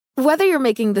Whether you're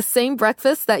making the same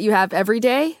breakfast that you have every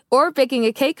day or baking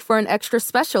a cake for an extra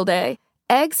special day,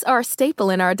 eggs are a staple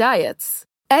in our diets.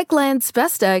 Eggland's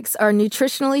best eggs are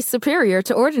nutritionally superior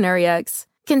to ordinary eggs,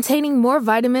 containing more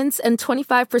vitamins and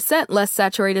 25% less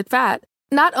saturated fat.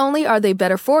 Not only are they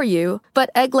better for you,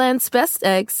 but Eggland's best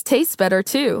eggs taste better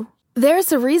too.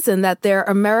 There's a reason that they're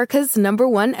America's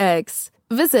 #1 eggs.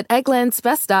 Visit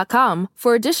egglandsbest.com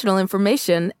for additional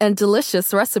information and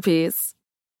delicious recipes.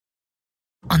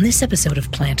 On this episode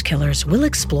of Plant Killers, we'll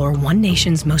explore one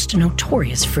nation's most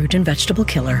notorious fruit and vegetable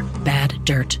killer, bad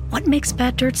dirt. What makes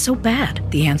bad dirt so bad?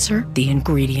 The answer? The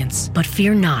ingredients. But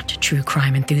fear not, true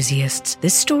crime enthusiasts.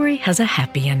 This story has a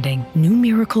happy ending. New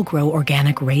Miracle-Gro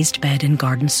organic raised bed and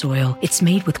garden soil. It's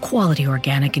made with quality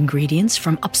organic ingredients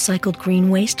from upcycled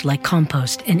green waste like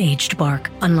compost and aged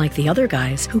bark. Unlike the other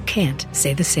guys who can't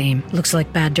say the same. Looks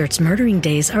like bad dirt's murdering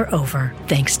days are over,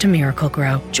 thanks to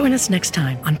Miracle-Gro. Join us next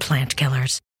time on Plant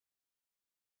Killers.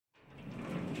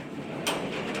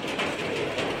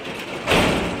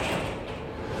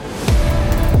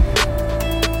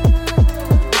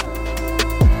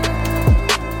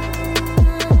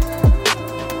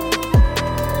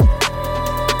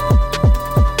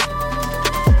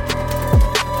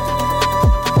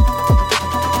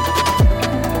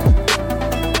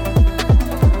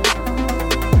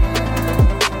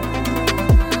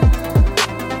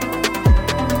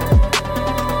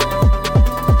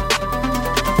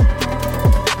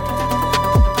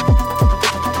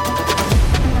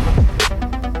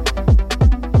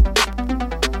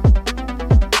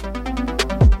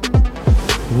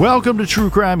 Welcome to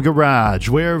True Crime Garage.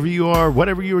 Wherever you are,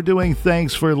 whatever you are doing,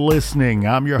 thanks for listening.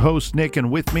 I'm your host, Nick, and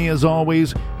with me, as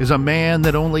always, is a man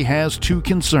that only has two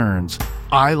concerns: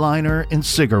 eyeliner and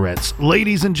cigarettes.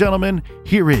 Ladies and gentlemen,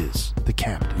 here is the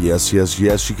captain. Yes.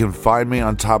 You can find me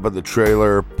on top of the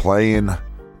trailer playing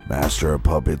Master of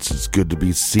Puppets. It's good to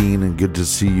be seen and good to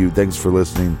see you. Thanks for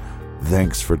listening.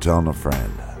 Thanks for telling a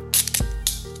friend.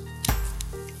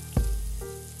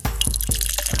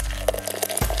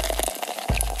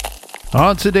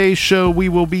 On today's show, we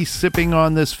will be sipping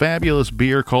on this fabulous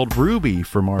beer called Ruby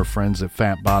from our friends at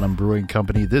Fat Bottom Brewing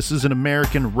Company. This is an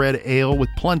American red ale with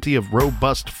plenty of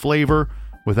robust flavor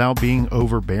without being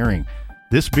overbearing.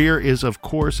 This beer is, of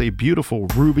course, a beautiful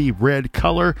ruby red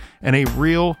color and a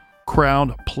real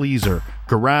crowd pleaser.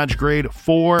 Garage grade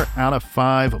 4 out of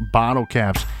 5 bottle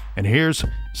caps. And here's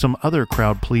some other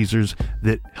crowd pleasers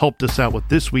that helped us out with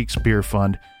this week's beer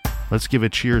fund. Let's give a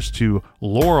cheers to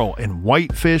Laurel in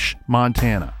Whitefish,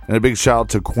 Montana. And a big shout out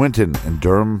to Quentin in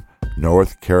Durham,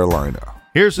 North Carolina.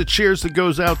 Here's a cheers that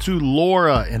goes out to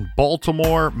Laura in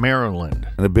Baltimore, Maryland.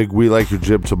 And a big We Like Your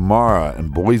Jib to Mara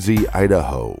in Boise,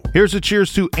 Idaho. Here's a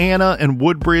cheers to Anna in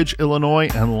Woodbridge, Illinois.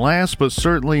 And last but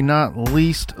certainly not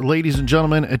least, ladies and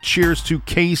gentlemen, a cheers to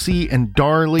Casey and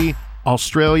Darley,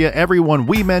 Australia. Everyone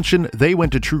we mentioned, they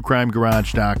went to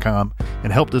truecrimegarage.com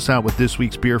and helped us out with this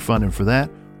week's beer fund. And for that,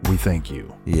 we thank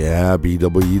you. Yeah,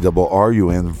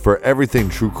 BWERU. And for everything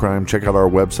true crime, check out our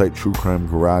website,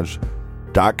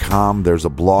 truecrimegarage.com. There's a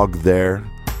blog there.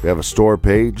 We have a store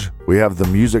page. We have the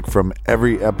music from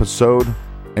every episode.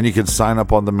 And you can sign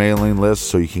up on the mailing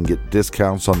list so you can get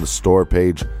discounts on the store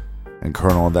page. And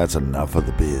Colonel, that's enough of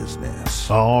the business.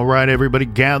 All right, everybody,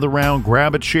 gather around,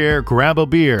 grab a chair, grab a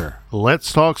beer.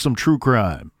 Let's talk some true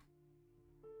crime.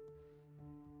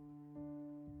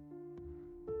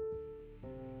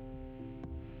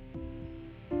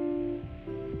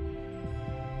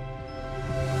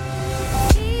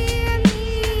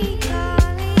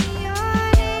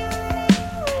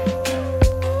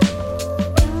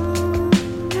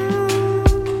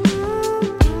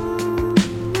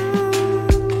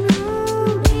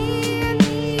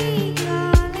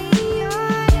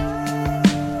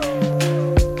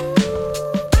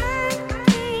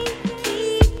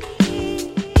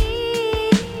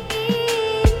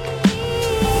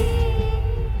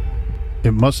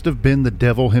 It must have been the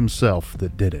devil himself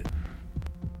that did it.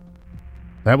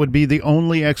 That would be the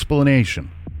only explanation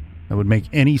that would make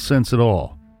any sense at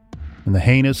all in the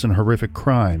heinous and horrific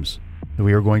crimes that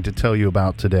we are going to tell you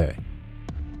about today.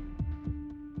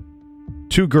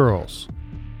 Two girls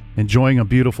enjoying a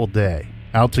beautiful day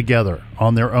out together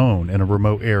on their own in a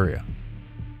remote area.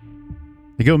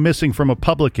 They go missing from a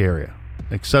public area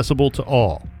accessible to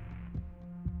all.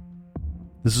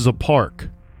 This is a park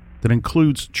that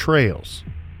includes trails,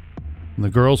 and the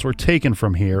girls were taken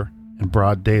from here in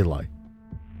broad daylight.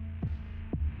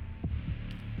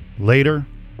 Later,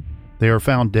 they are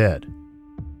found dead.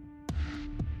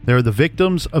 They are the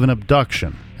victims of an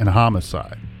abduction and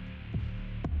homicide.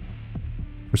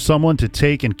 For someone to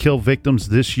take and kill victims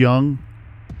this young,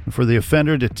 And for the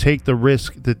offender to take the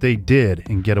risk that they did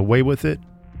and get away with it,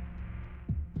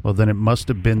 well, then it must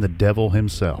have been the devil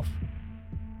himself.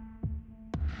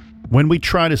 When we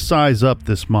try to size up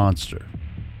this monster,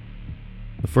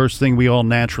 the first thing we all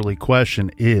naturally question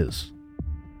is,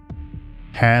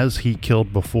 has he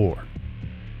killed before?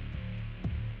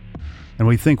 And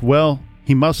we think, well,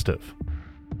 he must have.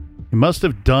 He must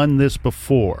have done this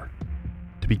before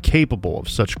to be capable of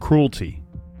such cruelty,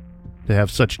 to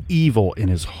have such evil in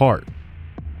his heart,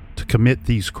 to commit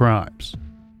these crimes.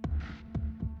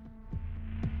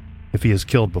 If he has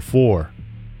killed before,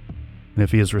 and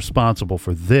if he is responsible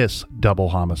for this double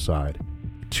homicide,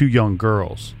 2 young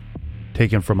girls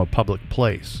taken from a public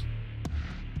place,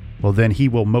 well, then he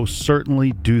will most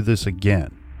certainly do this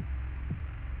again.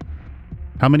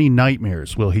 How many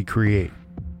nightmares will he create?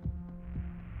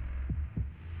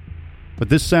 But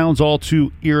this sounds all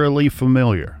too eerily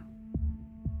familiar.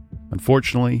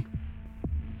 Unfortunately,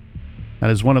 that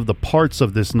is one of the parts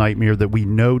of this nightmare that we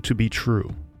know to be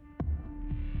true.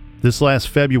 This last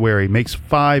February makes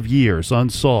 5 years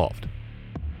unsolved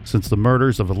since the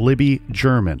murders of Libby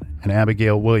German and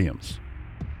Abigail Williams.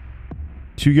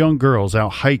 2 young girls out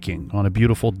hiking on a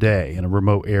beautiful day in a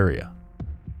remote area.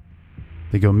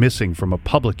 They go missing from a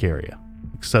public area,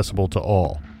 accessible to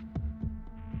all.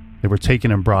 They were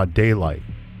taken in broad daylight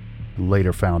and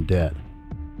later found dead.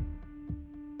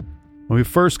 When we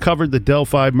first covered the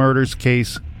Delphi murders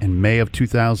case in May of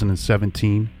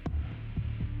 2017,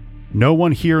 no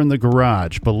one here in the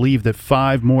garage believed that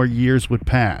 5 more years would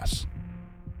pass,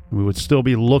 and we would still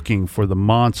be looking for the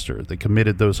monster that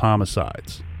committed those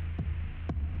homicides.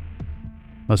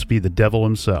 Must be the devil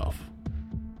himself.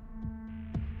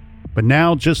 But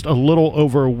now, just a little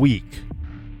over a week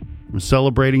from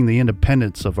celebrating the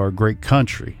independence of our great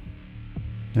country,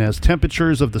 and as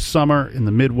temperatures of the summer in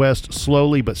the Midwest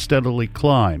slowly but steadily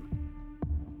climb,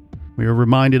 we are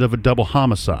reminded of a double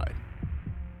homicide.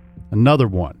 Another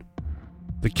one.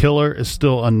 The killer is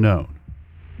still unknown.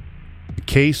 A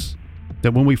case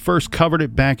that when we first covered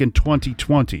it back in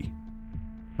 2020,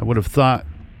 I would have thought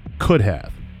could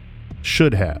have,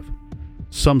 should have,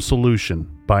 some solution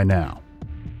by now.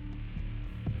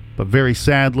 But very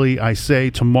sadly, I say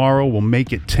tomorrow will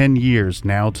make it 10 years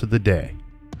now to the day.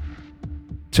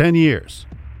 10 years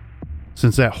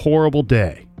since that horrible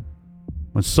day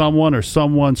when someone or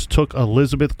someones took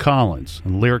Elizabeth Collins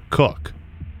and Lyric Cook.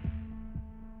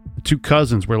 The 2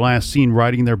 cousins were last seen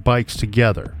riding their bikes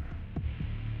together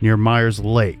near Myers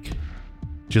Lake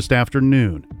just after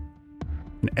noon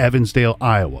in Evansdale,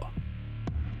 Iowa.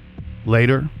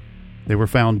 Later, they were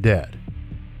found dead.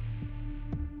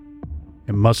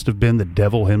 It must have been the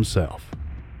devil himself.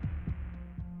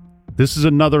 This is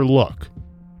another look.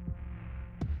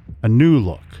 A new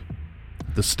look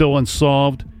at the still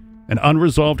unsolved and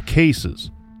unresolved cases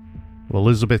of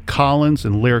Elizabeth Collins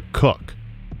and Lyric Cook.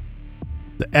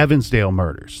 The Evansdale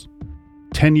murders,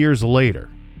 10 years later.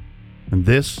 And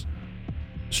this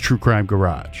is True Crime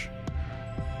Garage.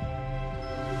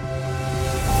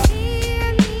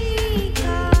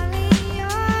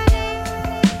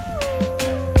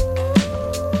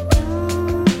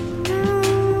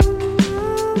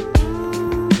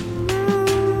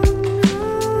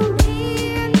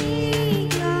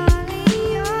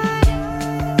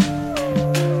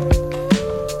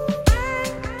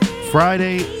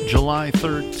 Friday, July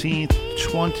 13th,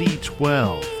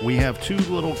 2012. We have 2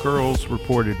 little girls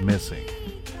reported missing.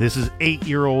 This is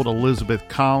 8-year-old Elizabeth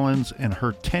Collins and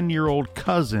her 10-year-old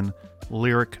cousin,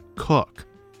 Lyric Cook.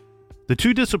 The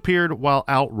 2 disappeared while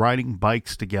out riding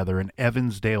bikes together in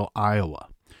Evansdale, Iowa.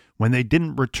 When they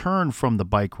didn't return from the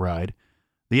bike ride,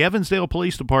 the Evansdale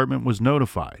Police Department was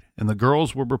notified, and the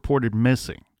girls were reported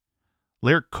missing.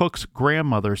 Lyric Cook's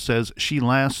grandmother says she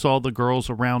last saw the girls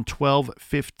around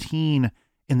 12:15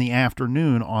 in the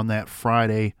afternoon on that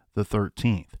Friday the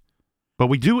 13th. But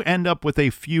we do end up with a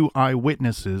few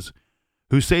eyewitnesses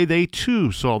who say they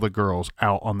too saw the girls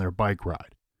out on their bike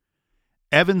ride.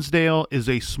 Evansdale is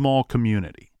a small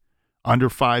community, under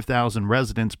 5,000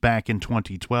 residents back in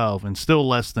 2012 and still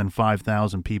less than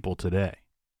 5,000 people today.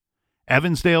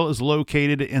 Evansdale is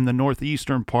located in the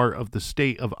northeastern part of the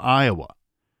state of Iowa.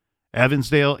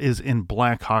 Evansdale is in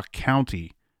Black Hawk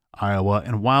County, Iowa,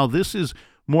 and while this is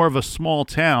more of a small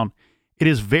town, it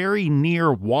is very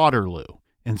near Waterloo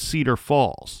and Cedar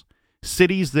Falls,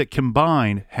 cities that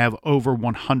combined have over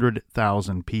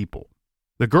 100,000 people.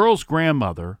 The girls'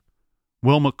 grandmother,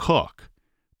 Wilma Cook,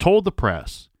 told the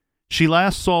press she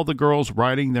last saw the girls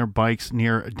riding their bikes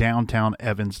near downtown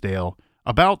Evansdale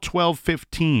about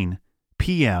 12:15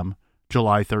 p.m.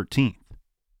 July 13th.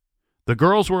 The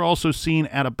girls were also seen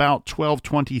at about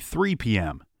 12:23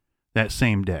 p.m. that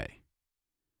same day.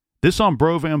 This on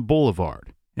Brovan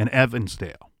Boulevard in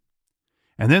Evansdale.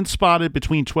 And then spotted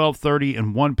between 12:30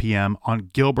 and 1 p.m. on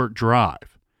Gilbert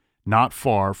Drive, not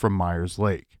far from Myers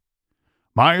Lake.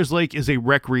 Myers Lake is a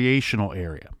recreational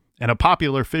area and a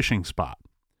popular fishing spot.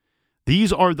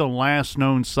 These are the last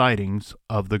known sightings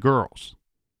of the girls.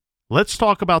 Let's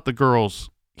talk about the girls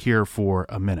here for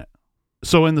a minute.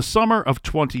 So in the summer of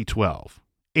 2012,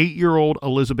 8-year-old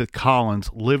Elizabeth Collins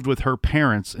lived with her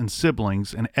parents and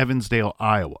siblings in Evansdale,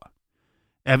 Iowa.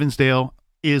 Evansdale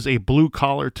is a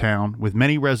blue-collar town with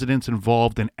many residents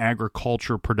involved in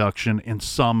agriculture production in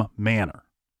some manner.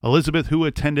 Elizabeth, who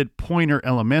attended Pointer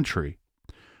Elementary,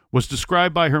 was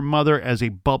described by her mother as a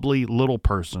bubbly little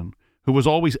person who was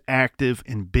always active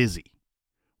and busy.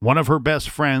 One of her best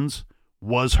friends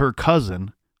was her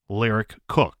cousin, Lyric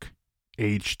Cook,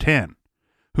 age 10,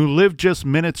 who lived just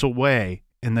minutes away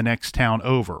in the next town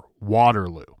over,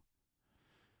 Waterloo.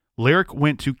 Lyric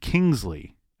went to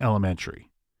Kingsley Elementary,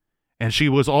 and she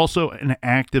was also an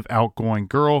active, outgoing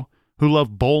girl who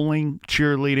loved bowling,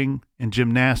 cheerleading, and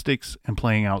gymnastics and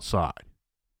playing outside.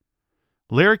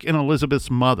 Lyric and Elizabeth's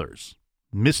mothers,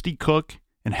 Misty Cook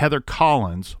and Heather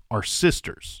Collins, are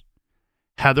sisters.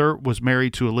 Heather was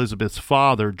married to Elizabeth's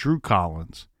father, Drew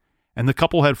Collins, and the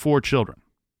couple had 4 children,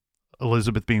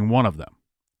 Elizabeth being one of them.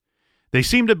 They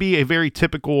seem to be a very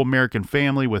typical American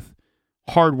family with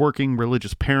hardworking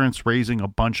religious parents raising a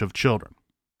bunch of children.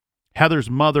 Heather's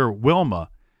mother, Wilma,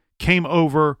 came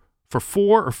over for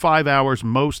 4 or 5 hours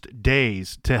most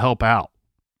days to help out.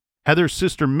 Heather's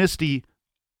sister, Misty,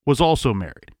 was also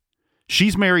married.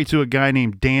 She's married to a guy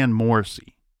named Dan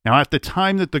Morrissey. Now, at the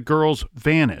time that the girls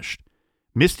vanished,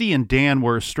 Misty and Dan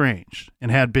were estranged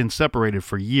and had been separated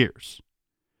for years.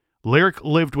 Lyric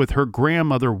lived with her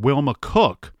grandmother, Wilma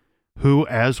Cook, who,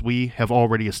 as we have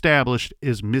already established,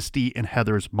 is Misty and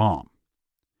Heather's mom.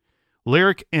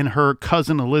 Lyric and her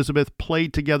cousin Elizabeth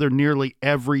played together nearly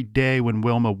every day when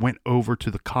Wilma went over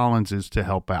to the Collinses to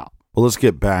help out. Well, let's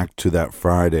get back to that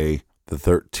Friday, the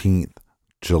 13th,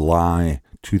 July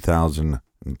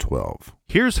 2012.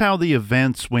 Here's how the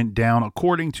events went down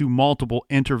according to multiple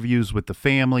interviews with the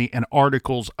family and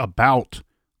articles about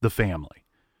the family.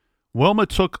 Wilma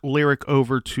took Lyric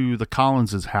over to the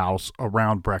Collins' house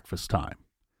around breakfast time.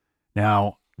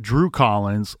 Now, Drew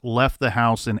Collins left the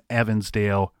house in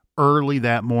Evansdale early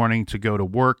that morning to go to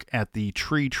work at the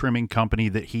tree trimming company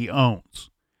that he owns.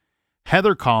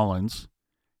 Heather Collins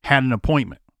had an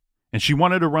appointment, and she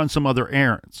wanted to run some other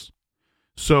errands.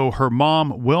 So her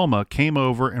mom, Wilma, came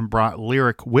over and brought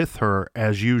Lyric with her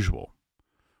as usual.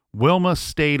 Wilma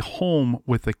stayed home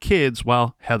with the kids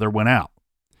while Heather went out.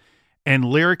 And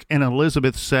Lyric and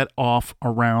Elizabeth set off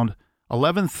around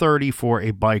 11:30 for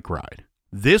a bike ride.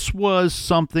 This was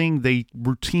something they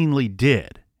routinely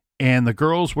did, and the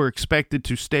girls were expected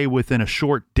to stay within a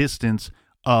short distance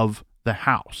of the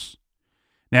house.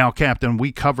 Now, Captain,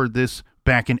 we covered this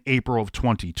back in April of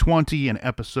 2020 in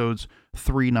episodes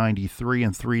 393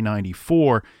 and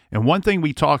 394. And one thing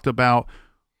we talked about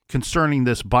concerning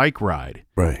this bike ride,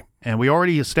 right? And we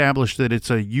already established that it's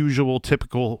a usual,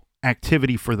 typical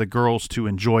activity for the girls to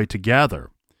enjoy together,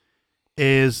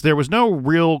 is there was no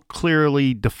real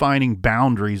clearly defining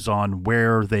boundaries on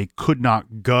where they could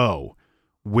not go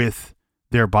with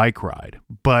their bike ride.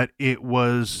 But it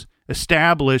was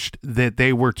established that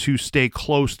they were to stay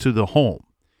close to the home.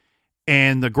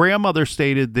 And the grandmother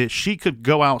stated that she could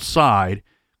go outside,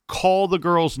 call the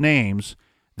girls' names,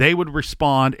 they would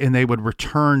respond, and they would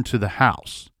return to the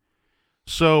house.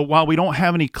 So while we don't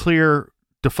have any clear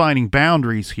defining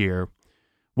boundaries here,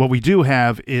 what we do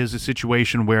have is a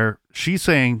situation where she's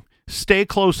saying, stay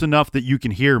close enough that you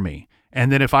can hear me.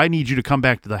 And then if I need you to come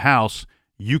back to the house,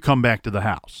 you come back to the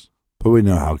house. But we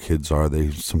know how kids are.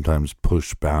 They sometimes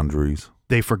push boundaries.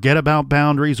 They forget about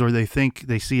boundaries, or they think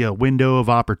they see a window of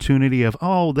opportunity of,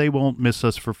 oh, they won't miss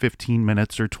us for 15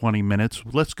 minutes or 20 minutes.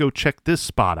 Let's go check this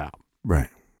spot out. Right.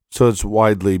 So it's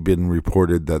widely been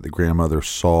reported that the grandmother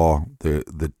saw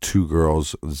the 2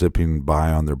 girls zipping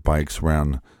by on their bikes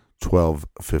around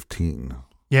 12:15.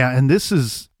 Yeah, and this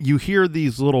is, you hear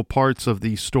these little parts of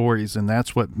these stories, and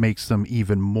that's what makes them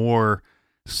even more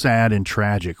sad and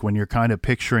tragic. When you're kind of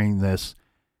picturing this,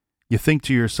 you think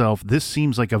to yourself, this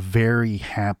seems like a very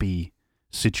happy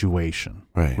situation,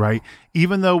 right?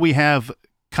 Even though we have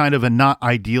kind of a not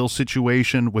ideal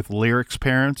situation with Lyric's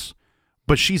parents,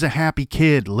 but she's a happy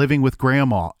kid living with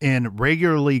grandma and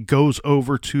regularly goes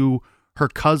over to her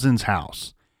cousin's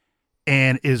house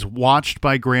and is watched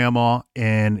by grandma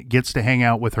and gets to hang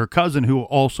out with her cousin, who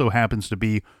also happens to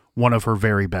be one of her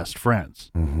very best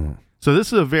friends. Mm-hmm. So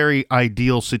this is a very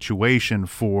ideal situation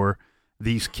for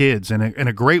these kids and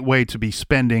a great way to be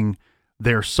spending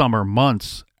their summer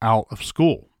months out of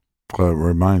school. Well, it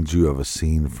reminds you of a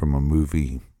scene from a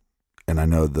movie, and I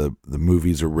know the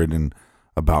movies are written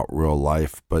about real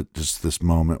life, but just this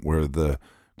moment where the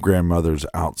grandmother's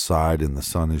outside and the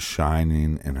sun is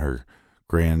shining and her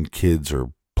grandkids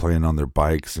are playing on their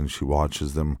bikes and she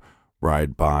watches them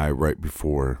ride by right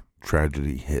before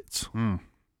tragedy hits.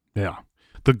 Yeah.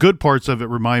 The good parts of it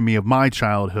remind me of my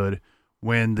childhood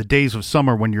when the days of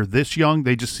summer, when you're this young,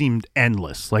 they just seemed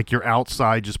endless. Like you're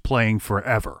outside just playing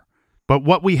forever. But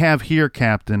what we have here,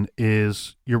 Captain,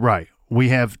 is, you're right, we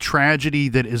have tragedy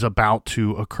that is about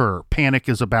to occur. Panic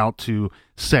is about to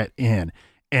set in.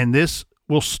 And this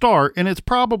will start, and it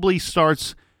probably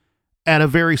starts at a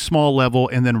very small level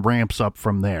and then ramps up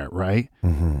from there, right?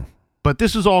 Mm-hmm. But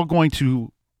this is all going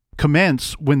to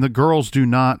commence when the girls do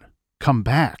not come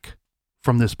back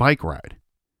from this bike ride.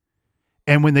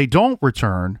 And when they don't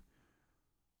return,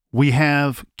 we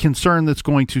have concern that's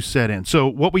going to set in. So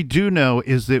what we do know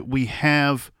is that we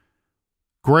have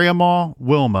Grandma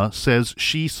Wilma says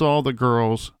she saw the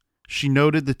girls. She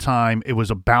noted the time. It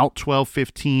was about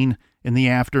 12:15 in the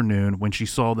afternoon when she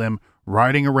saw them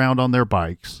riding around on their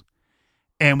bikes.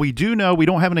 And we do know, we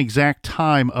don't have an exact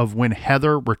time of when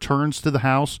Heather returns to the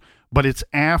house, but it's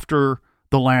after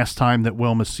the last time that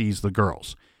Wilma sees the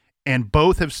girls. And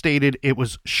both have stated it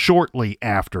was shortly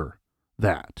after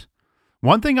that.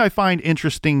 One thing I find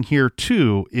interesting here,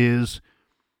 too, is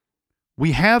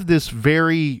we have this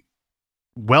very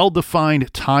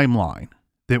well-defined timeline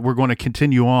that we're going to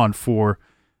continue on for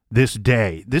this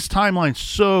day. This timeline's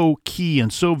so key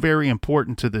and so very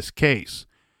important to this case.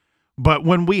 But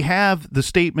when we have the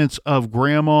statements of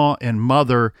Grandma and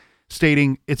Mother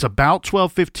stating it's about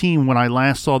 12:15 when I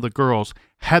last saw the girls,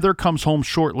 Heather comes home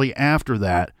shortly after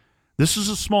that. This is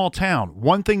a small town.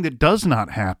 One thing that does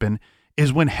not happen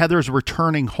is when Heather's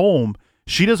returning home,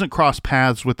 she doesn't cross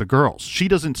paths with the girls. She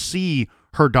doesn't see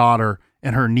her daughter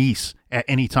and her niece at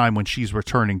any time when she's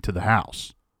returning to the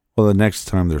house. Well, the next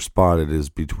time they're spotted is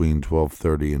between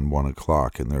 12:30 and 1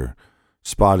 o'clock, and they're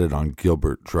spotted on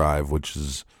Gilbert Drive, which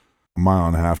is a mile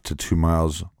and a half to 2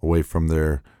 miles away from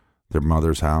their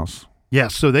mother's house.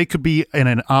 Yes, so they could be in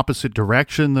an opposite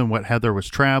direction than what Heather was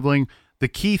traveling. The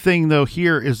key thing, though,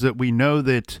 here is that we know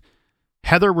that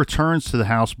Heather returns to the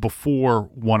house before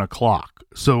 1 o'clock.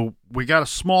 So we got a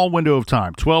small window of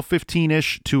time,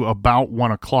 12:15-ish to about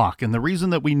 1 o'clock. And the reason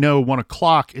that we know 1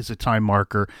 o'clock is a time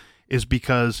marker is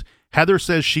because Heather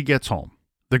says she gets home.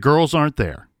 The girls aren't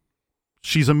there.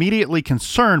 She's immediately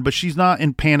concerned, but she's not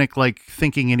in panic like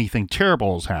thinking anything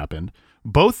terrible has happened.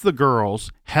 Both the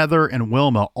girls, Heather and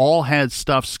Wilma, all had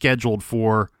stuff scheduled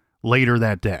for later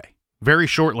that day, very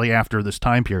shortly after this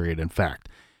time period, in fact.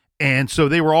 And so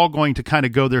they were all going to kind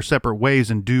of go their separate ways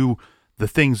and do the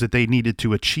things that they needed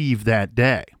to achieve that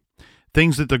day,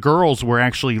 things that the girls were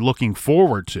actually looking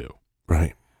forward to.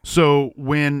 Right. So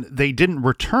when they didn't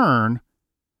return,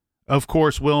 of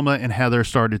course, Wilma and Heather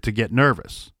started to get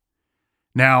nervous.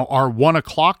 Now, our 1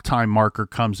 o'clock time marker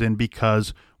comes in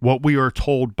because what we are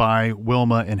told by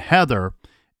Wilma and Heather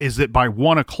is that by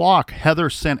 1 o'clock, Heather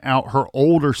sent out her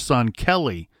older son,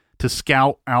 Kelly, to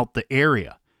scout out the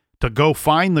area, to go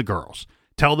find the girls,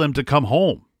 tell them to come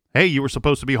home. Hey, you were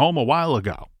supposed to be home a while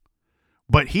ago.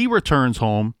 But he returns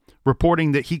home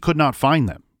reporting that he could not find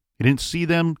them. He didn't see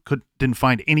them, didn't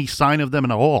find any sign of them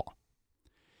at all.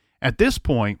 At this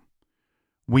point,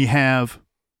 we have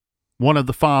one of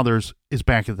the fathers is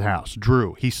back at the house,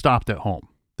 Drew. He stopped at home.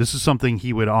 This is something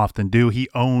he would often do. He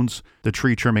owns the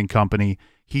tree trimming company.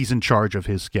 He's in charge of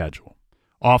his schedule.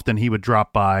 Often he would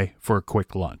drop by for a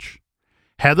quick lunch.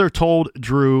 Heather told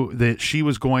Drew that she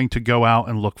was going to go out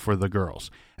and look for the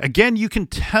girls. Again, you can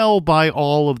tell by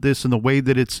all of this and the way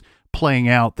that it's playing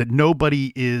out that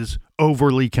nobody is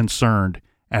overly concerned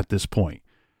at this point.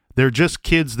 They're just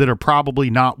kids that are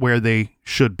probably not where they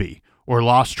should be or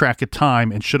lost track of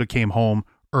time and should have came home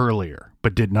earlier,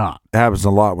 but did not. It happens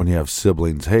a lot when you have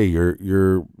siblings. Hey,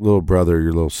 your little brother,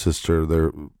 your little sister,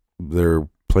 they're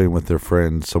playing with their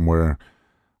friends somewhere.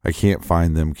 I can't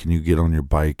find them. Can you get on your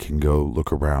bike and go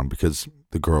look around because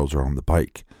the girls are on the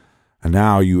bike? And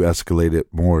now you escalate it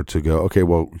more to go, okay,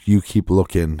 well, you keep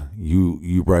looking.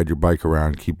 You ride your bike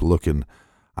around, keep looking.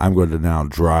 I'm going to now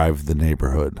drive the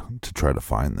neighborhood to try to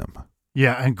find them.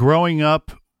 Yeah, and growing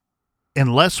up,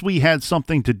 unless we had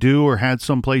something to do or had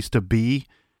someplace to be,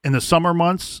 in the summer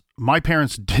months, my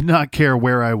parents did not care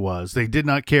where I was. They did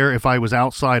not care if I was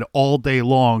outside all day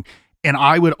long, and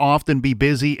I would often be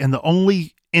busy, and the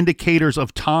only indicators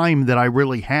of time that I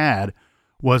really had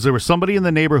was there was somebody in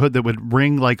the neighborhood that would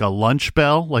ring like a lunch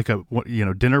bell, like a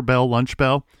dinner bell, lunch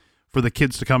bell for the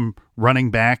kids to come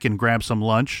running back and grab some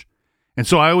lunch. And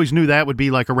so I always knew that would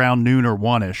be like around noon or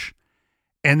 1-ish.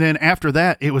 And then after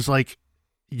that, it was like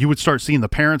you would start seeing the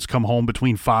parents come home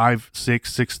between 5,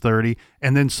 6, 6:30,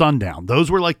 and then sundown. Those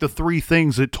were like the three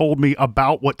things that told me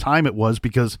about what time it was,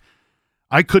 because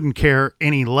I couldn't care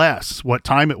any less what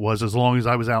time it was as long as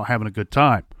I was out having a good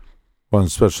time. Well,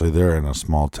 especially there in a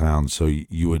small town, so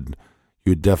you would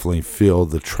definitely feel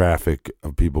the traffic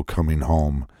of people coming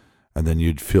home, and then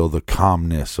you'd feel the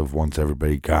calmness of once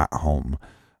everybody got home,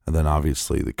 and then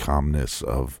obviously the calmness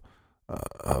of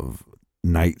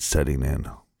night setting in.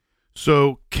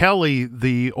 So Kelly,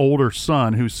 the older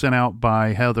son who's sent out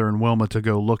by Heather and Wilma to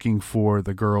go looking for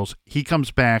the girls, he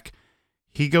comes back.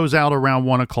 He goes out around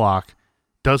 1 o'clock,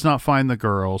 does not find the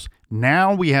girls.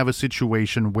 Now we have a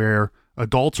situation where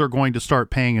adults are going to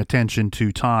start paying attention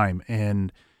to time.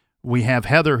 And we have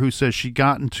Heather who says she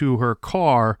got into her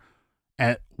car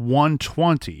at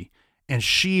 1:20, and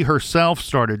she herself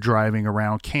started driving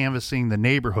around, canvassing the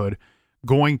neighborhood,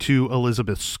 going to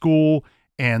Elizabeth's school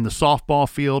and the softball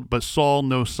field, but saw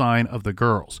no sign of the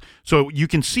girls. So you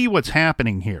can see what's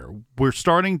happening here. We're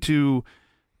starting to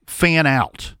fan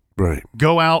out. Right.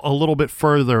 Go out a little bit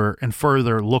further and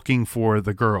further looking for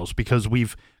the girls, because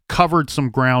we've covered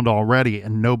some ground already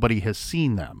and nobody has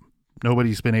seen them.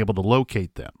 Nobody's been able to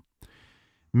locate them.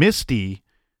 Misty,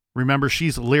 remember,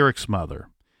 she's Lyric's mother,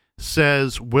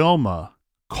 says Wilma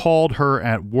called her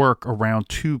at work around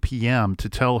 2 p.m. to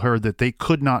tell her that they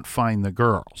could not find the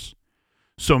girls.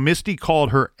 So Misty called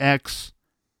her ex,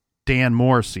 Dan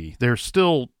Morrissey. They're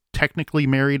still technically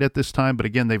married at this time, but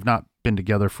again, they've not been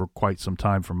together for quite some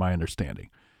time from my understanding.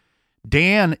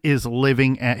 Dan is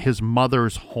living at his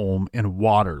mother's home in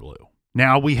Waterloo.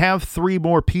 Now, we have 3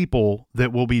 more people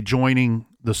that will be joining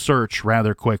the search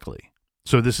rather quickly.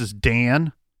 So this is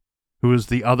Dan, who is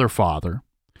the other father,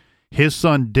 his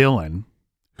son Dylan,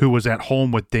 who was at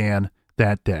home with Dan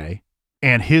that day,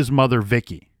 and his mother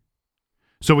Vicky.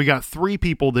 So we got 3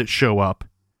 people that show up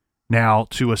now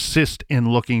to assist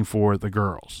in looking for the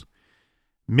girls.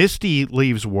 Misty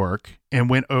leaves work and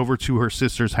went over to her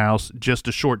sister's house just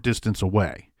a short distance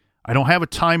away. I don't have a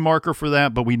time marker for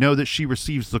that, but we know that she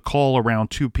receives the call around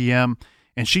 2 p.m.,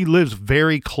 and she lives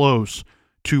very close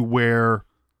to where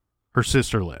her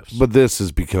sister lives. But this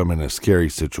is becoming a scary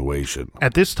situation.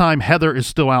 At this time, Heather is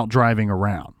still out driving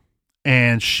around,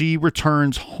 and she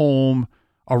returns home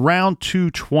around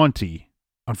 2:20,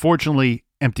 unfortunately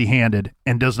empty-handed,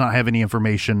 and does not have any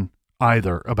information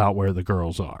either about where the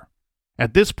girls are.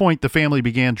 At this point, the family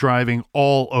began driving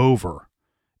all over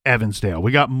Evansdale.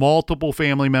 We got multiple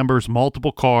family members,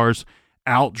 multiple cars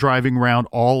out driving around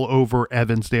all over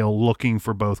Evansdale looking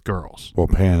for both girls. Well,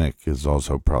 panic is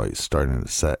also probably starting to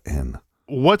set in.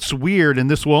 What's weird, and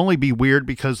this will only be weird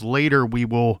because later we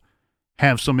will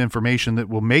have some information that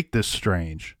will make this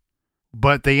strange,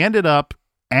 but they ended up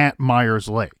at Myers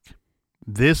Lake.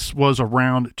 This was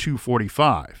around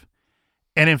 2:45.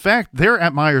 And in fact, they're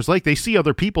at Myers Lake. They see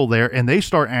other people there, and they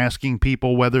start asking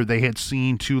people whether they had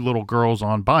seen 2 little girls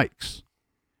on bikes.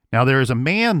 Now, there is a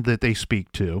man that they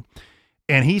speak to,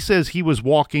 and he says he was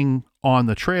walking on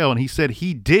the trail, and he said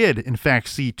he did, in fact,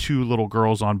 see 2 little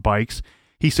girls on bikes.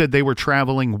 He said they were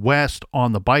traveling west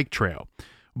on the bike trail,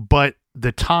 but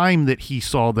the time that he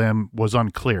saw them was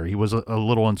unclear. He was a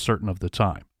little uncertain of the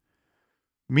time.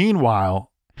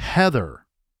 Meanwhile, Heather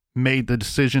made the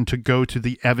decision to go to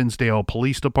the Evansdale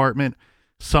Police Department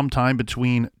sometime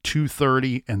between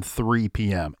 2:30 and 3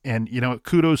 p.m. And, you know,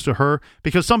 kudos to her,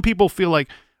 because some people feel like,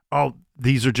 oh,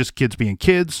 these are just kids being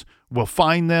kids. We'll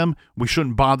find them. We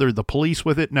shouldn't bother the police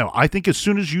with it. No, I think as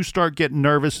soon as you start getting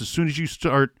nervous, as soon as you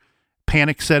start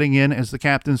panic setting in, as the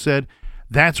captain said,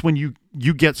 that's when you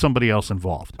get somebody else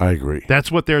involved. I agree.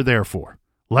 That's what they're there for.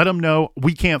 Let them know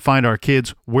we can't find our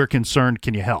kids. We're concerned.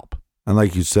 Can you help? And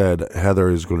like you said, Heather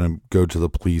is going to go to the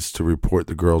police to report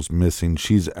the girls missing.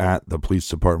 She's at the police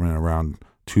department around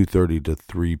 2:30 to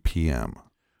 3 p.m.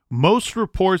 Most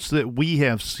reports that we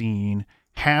have seen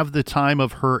have the time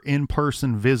of her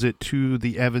in-person visit to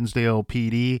the Evansdale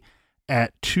PD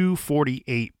at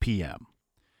 2:48 p.m.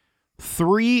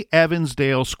 3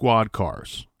 Evansdale squad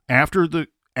cars.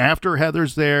 After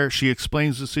Heather's there, she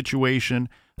explains the situation.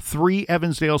 3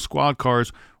 Evansdale squad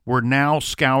cars were now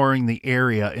scouring the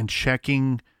area and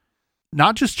checking,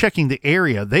 not just checking the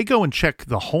area, they go and check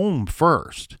the home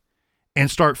first and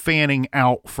start fanning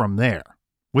out from there.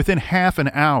 Within half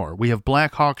an hour, we have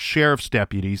Black Hawk Sheriff's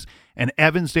deputies and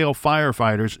Evansdale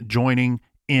firefighters joining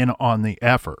in on the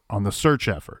effort, on the search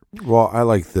effort. Well, I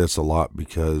like this a lot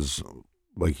because,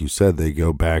 like you said, they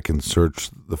go back and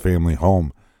search the family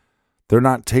home. They're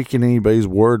not taking anybody's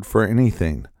word for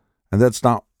anything. And that's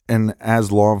not And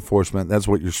as law enforcement, that's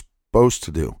what you're supposed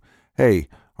to do. Hey,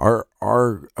 our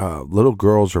little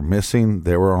girls are missing.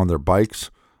 They were on their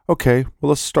bikes. Okay, well,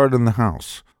 let's start in the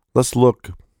house. Let's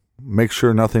look, make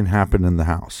sure nothing happened in the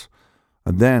house.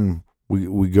 And then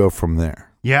we go from there.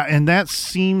 Yeah, and that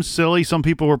seems silly. Some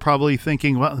people were probably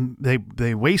thinking, well,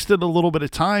 they wasted a little bit of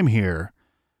time here.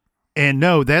 And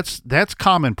no, that's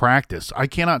common practice. I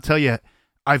cannot tell you,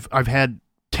 I've had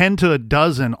 10 to a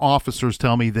dozen officers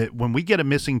tell me that when we get a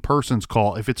missing persons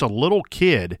call, if it's a little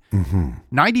kid,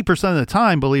 90% of the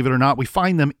time, believe it or not, we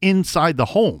find them inside the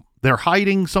home. They're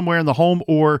hiding somewhere in the home,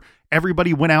 or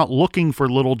everybody went out looking for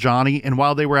little Johnny, and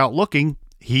while they were out looking,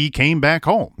 he came back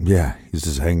home. Yeah, he's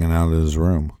just hanging out in his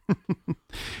room.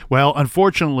 Well,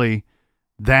 unfortunately,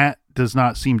 that does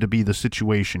not seem to be the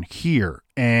situation here.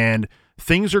 And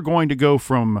things are going to go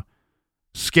from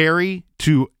scary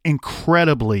to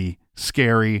incredibly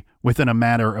scary within a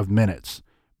matter of minutes,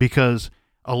 because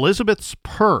Elizabeth's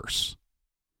purse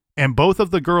and both of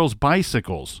the girls'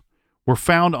 bicycles were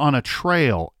found on a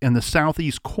trail in the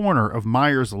southeast corner of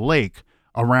Myers Lake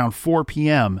around 4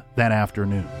 p.m. that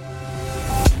afternoon.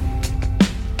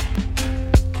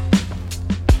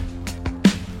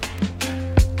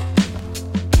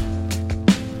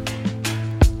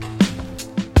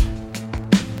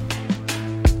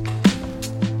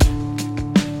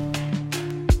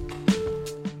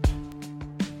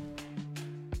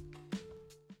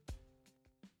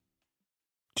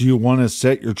 Do you want to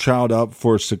set your child up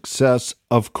for success?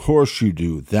 Of course you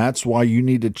do. That's why you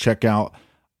need to check out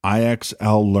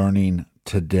IXL Learning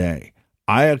today.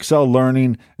 IXL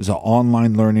Learning is an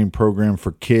online learning program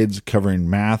for kids covering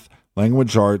math,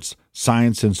 language arts,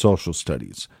 science, and social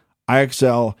studies.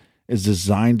 IXL is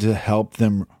designed to help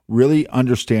them really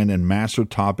understand and master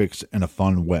topics in a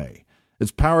fun way.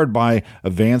 It's powered by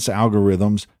advanced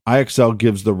algorithms. IXL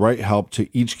gives the right help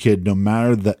to each kid, no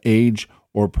matter the age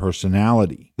or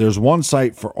personality. There's one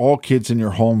site for all kids in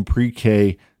your home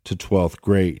pre-K to 12th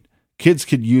grade. Kids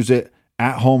could use it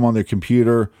at home on their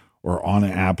computer or on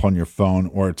an app on your phone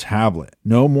or a tablet.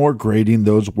 No more grading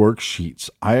those worksheets.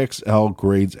 IXL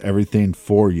grades everything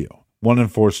for you. 1 in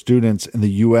 4 students in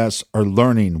the U.S. are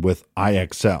learning with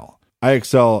IXL.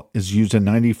 IXL is used in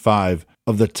 95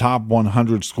 of the top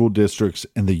 100 school districts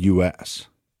in the U.S.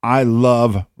 I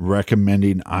love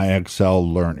recommending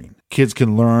IXL Learning. Kids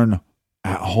can learn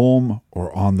at home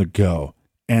or on the go.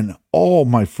 And all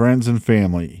my friends and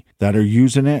family that are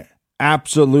using it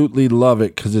absolutely love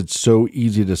it because it's so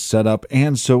easy to set up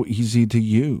and so easy to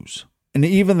use. And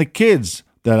even the kids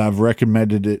that I've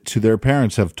recommended it to their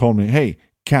parents have told me, hey,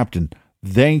 Captain,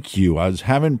 thank you. I was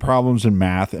having problems in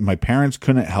math and my parents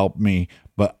couldn't help me,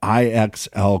 but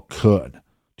IXL could.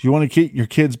 Do you want to get your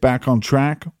kids back on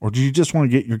track, or do you just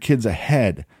want to get your kids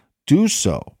ahead? Do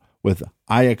so with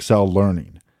IXL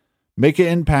Learning. Make an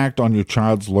impact on your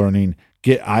child's learning.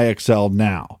 Get IXL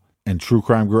now. And True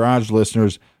Crime Garage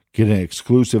listeners get an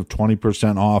exclusive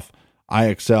 20% off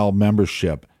IXL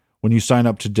membership when you sign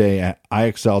up today at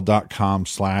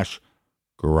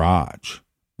IXL.com/garage.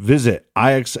 Visit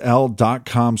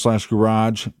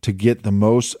IXL.com/garage to get the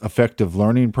most effective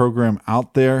learning program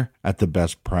out there at the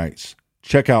best price.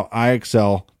 Check out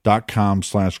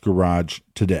IXL.com/garage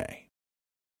today.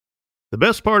 The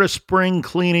best part of spring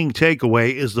cleaning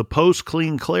takeaway is the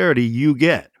post-clean clarity you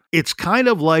get. It's kind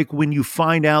of like when you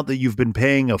find out that you've been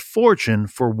paying a fortune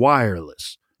for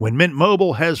wireless. When Mint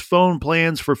Mobile has phone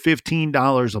plans for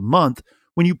 $15 a month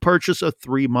when you purchase a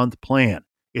 3-month plan.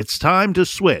 It's time to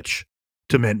switch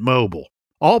to Mint Mobile.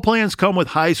 All plans come with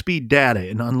high-speed data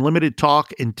and unlimited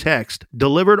talk and text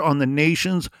delivered on the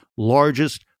nation's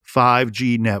largest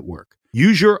 5G network.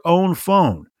 Use your own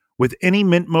phone with any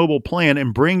Mint Mobile plan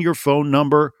and bring your phone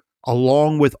number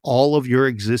along with all of your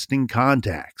existing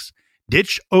contacts.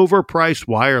 Ditch overpriced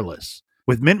wireless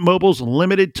with Mint Mobile's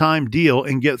limited time deal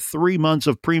and get 3 months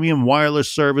of premium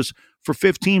wireless service for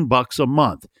 $15 a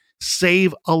month.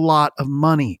 Save a lot of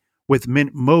money with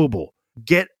Mint Mobile.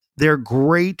 Get their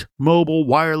great mobile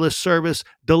wireless service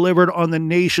delivered on the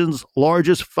nation's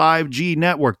largest 5G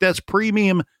network. That's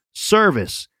premium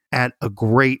service at a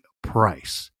great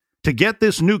price. To get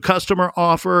this new customer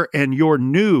offer and your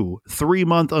new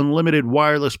 3-month unlimited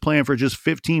wireless plan for just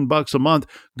 $15 a month,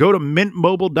 go to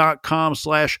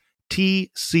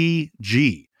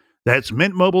mintmobile.com/TCG. That's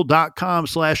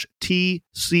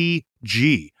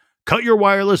mintmobile.com/TCG. Cut your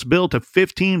wireless bill to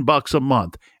 $15 a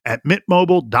month at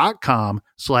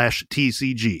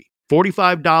mintmobile.com/TCG.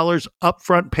 $45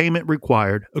 upfront payment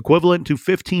required, equivalent to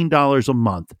 $15 a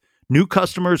month. New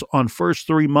customers on first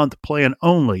 3-month plan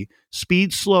only.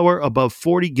 Speed slower above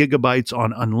 40 gigabytes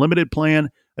on unlimited plan.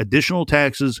 Additional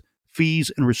taxes,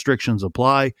 Fees and restrictions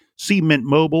apply. See Mint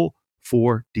Mobile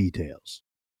for details.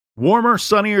 Warmer,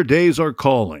 sunnier days are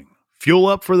calling. Fuel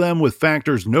up for them with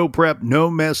Factor's no prep, no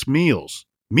mess meals.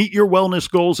 Meet your wellness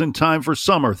goals in time for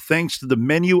summer thanks to the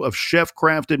menu of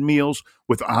chef-crafted meals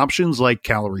with options like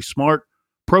Calorie Smart,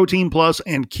 Protein Plus,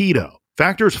 and Keto.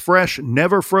 Factor's fresh,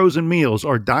 never frozen meals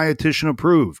are dietitian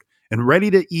approved and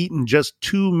ready to eat in just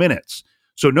 2 minutes.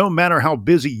 So no matter how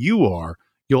busy you are,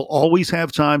 you'll always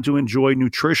have time to enjoy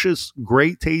nutritious,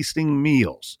 great-tasting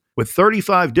meals. With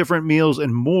 35 different meals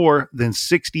and more than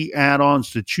 60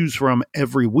 add-ons to choose from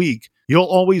every week, you'll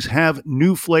always have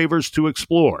new flavors to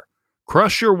explore.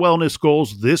 Crush your wellness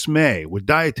goals this May with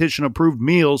dietitian-approved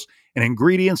meals and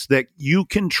ingredients that you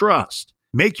can trust.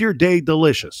 Make your day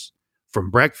delicious, from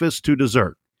breakfast to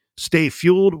dessert. Stay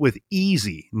fueled with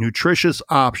easy, nutritious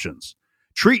options.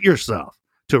 Treat yourself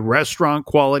to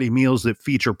restaurant-quality meals that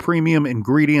feature premium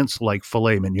ingredients like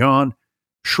filet mignon,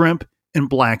 shrimp, and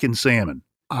blackened salmon.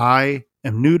 I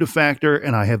am new to Factor,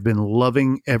 and I have been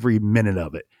loving every minute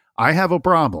of it. I have a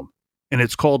problem, and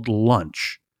it's called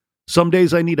lunch. Some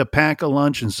days I need to pack a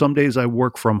lunch, and some days I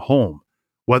work from home.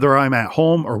 Whether I'm at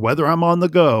home or whether I'm on the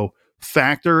go,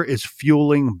 Factor is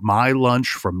fueling my lunch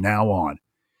from now on.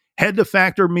 Head to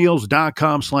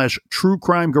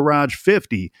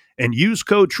factormeals.com/truecrimegarage50 and use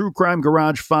code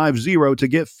truecrimegarage50 to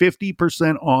get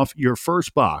 50% off your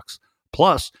first box,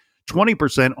 plus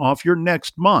 20% off your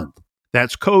next month.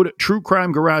 That's code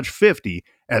truecrimegarage50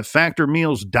 at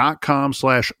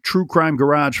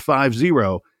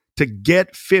factormeals.com/truecrimegarage50 to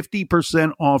get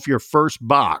 50% off your first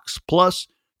box, plus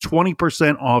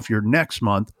 20% off your next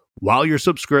month while your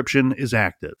subscription is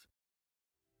active.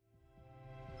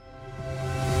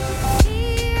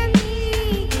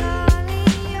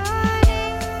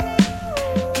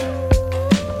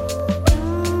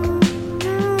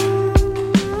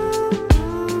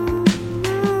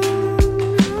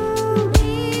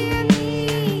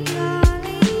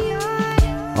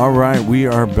 All right, we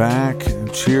are back.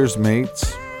 Cheers,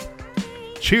 mates.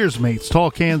 Cheers, mates.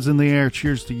 Tall cans in the air.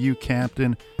 Cheers to you,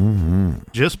 Captain.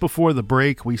 Just before the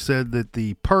break, we said that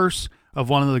the purse of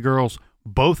one of the girls,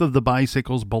 both of the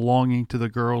bicycles belonging to the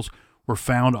girls, were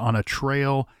found on a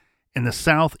trail in the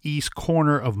southeast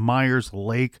corner of Myers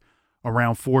Lake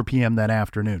around 4 p.m. that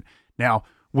afternoon. Now,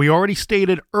 we already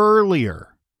stated earlier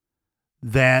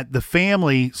that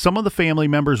some of the family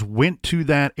members went to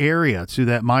that area, to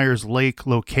that Myers Lake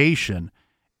location,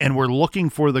 and were looking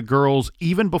for the girls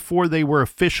even before they were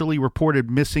officially reported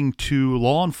missing to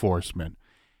law enforcement.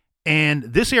 And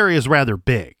this area is rather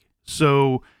big.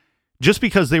 So just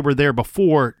because they were there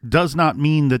before does not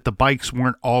mean that the bikes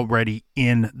weren't already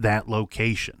in that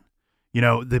location. You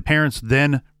know, the parents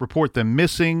then report them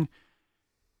missing.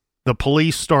 The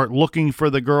police start looking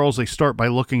for the girls. They start by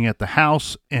looking at the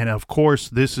house. And of course,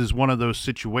 this is one of those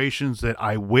situations that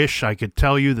I wish I could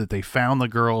tell you that they found the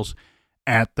girls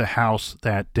at the house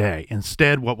that day.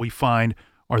 Instead, what we find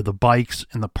are the bikes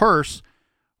and the purse,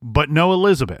 but no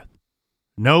Elizabeth,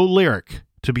 no Lyric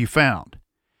to be found.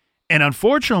 And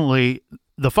unfortunately,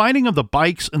 the finding of the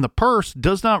bikes and the purse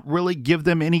does not really give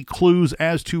them any clues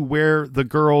as to where the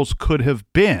girls could have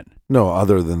been. No,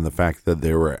 other than the fact that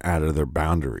they were out of their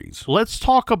boundaries. Let's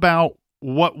talk about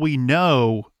what we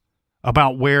know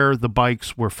about where the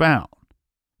bikes were found.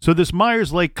 So this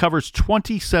Myers Lake covers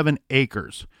 27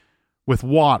 acres with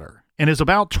water and is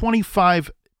about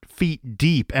 25 feet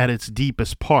deep at its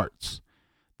deepest parts.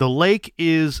 The lake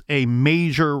is a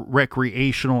major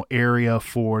recreational area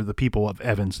for the people of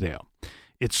Evansdale.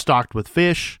 It's stocked with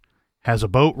fish, has a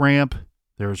boat ramp,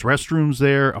 there's restrooms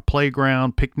there, a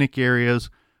playground, picnic areas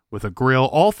with a grill,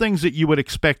 all things that you would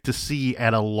expect to see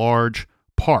at a large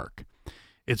park.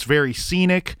 It's very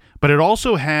scenic, but it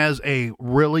also has a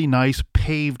really nice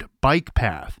paved bike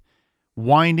path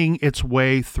winding its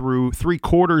way through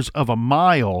 3/4 of a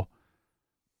mile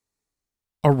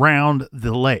around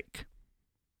the lake.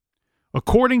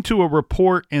 According to a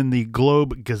report in the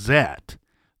Globe Gazette,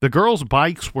 the girls'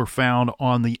 bikes were found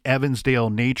on the Evansdale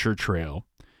Nature Trail,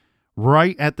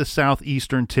 right at the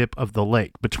southeastern tip of the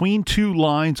lake, between two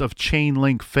lines of chain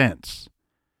link fence,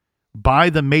 by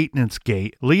the maintenance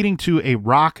gate leading to a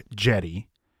rock jetty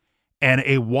and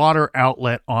a water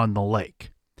outlet on the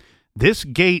lake. This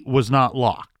gate was not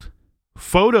locked.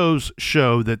 Photos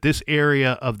show that this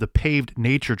area of the paved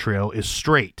nature trail is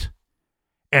straight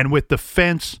and with the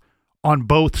fence on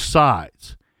both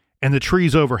sides and the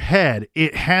trees overhead,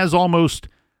 it has almost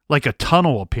like a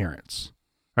tunnel appearance.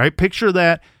 All right, picture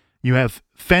that. You have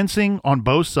fencing on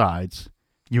both sides,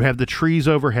 you have the trees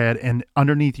overhead, and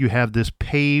underneath you have this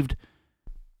paved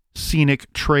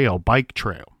scenic trail, bike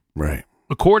trail. Right.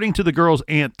 According to the girl's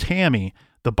Aunt Tammy,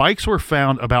 The bikes were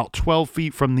found about 12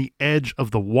 feet from the edge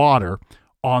of the water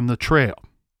on the trail.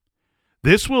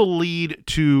 This will lead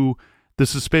to the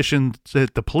suspicions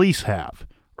that the police have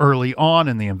early on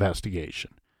in the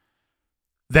investigation.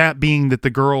 That being that the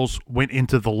girls went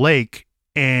into the lake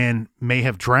and may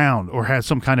have drowned or had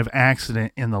some kind of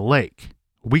accident in the lake.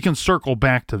 We can circle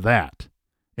back to that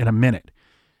in a minute.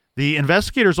 The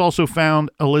investigators also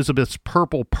found Elizabeth's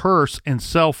purple purse and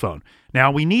cell phone. Now,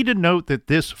 we need to note that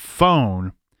this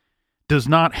phone does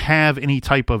not have any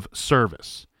type of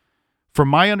service. From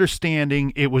my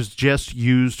understanding, it was just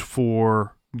used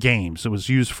for games. It was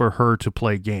used for her to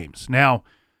play games. Now,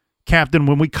 Captain,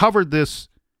 when we covered this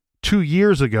 2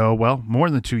 years ago, well, more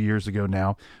than 2 years ago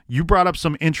now, you brought up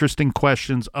some interesting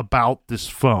questions about this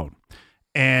phone.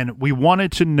 And we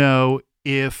wanted to know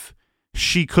if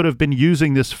she could have been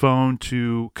using this phone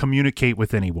to communicate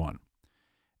with anyone.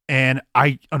 And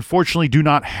I unfortunately do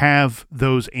not have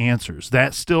those answers.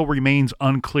 That still remains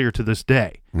unclear to this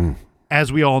day.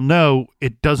 As we all know,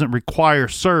 it doesn't require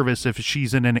service if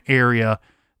she's in an area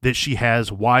that she has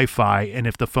Wi-Fi and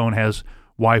if the phone has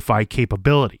Wi-Fi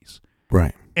capabilities.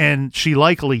 Right. And she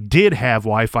likely did have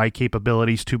Wi-Fi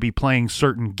capabilities to be playing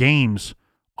certain games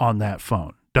on that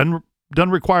phone.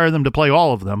 Doesn't require them to play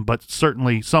all of them, but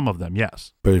certainly some of them,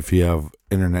 yes. But if you have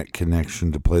internet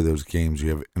connection to play those games,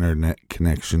 you have internet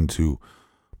connection to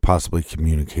possibly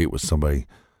communicate with somebody.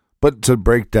 But to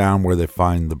break down where they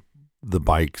find the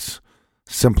bikes,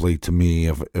 simply to me,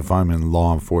 if I'm in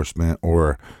law enforcement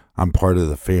or I'm part of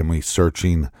the family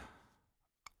searching,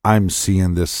 I'm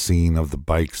seeing this scene of the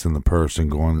bikes and the purse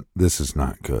and going, this is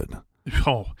not good.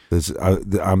 Oh,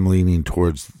 I'm leaning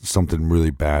towards something really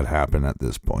bad happen at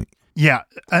this point. yeah.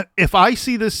 If I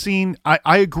see this scene,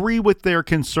 I agree with their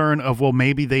concern of, well,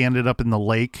 maybe they ended up in the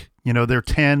lake. You know, they're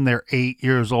 10, they're 8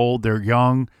 years old, they're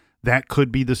young. That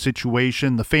could be the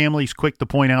situation. The family's quick to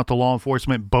point out to law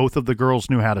enforcement both of the girls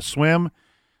knew how to swim.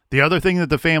 The other thing that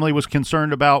the family was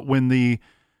concerned about when the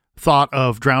thought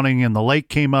of drowning in the lake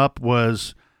came up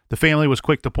was the family was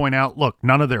quick to point out, look,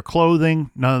 none of their clothing,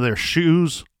 none of their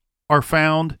shoes are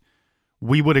found.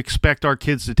 We would expect our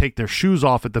kids to take their shoes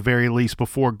off at the very least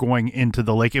before going into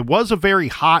the lake. It was a very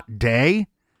hot day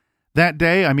that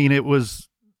day. I mean, it was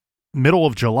middle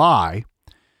of July.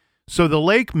 So the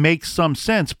lake makes some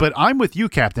sense, but I'm with you,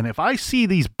 Captain. If I see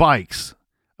these bikes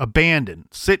abandoned,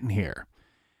 sitting here,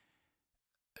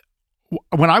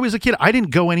 when I was a kid, I didn't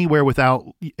go anywhere without,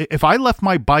 if I left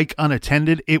my bike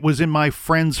unattended, it was in my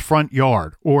friend's front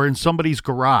yard or in somebody's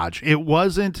garage. It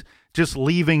wasn't just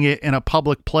leaving it in a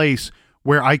public place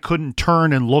where I couldn't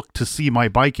turn and look to see my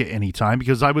bike at any time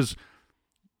because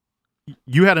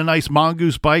you had a nice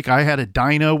Mongoose bike. I had a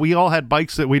Dyno. We all had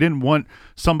bikes that we didn't want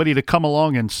somebody to come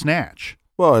along and snatch.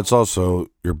 Well, it's also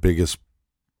your biggest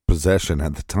possession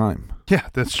at the time. Yeah,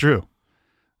 that's true.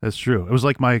 That's true. It was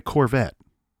like my Corvette,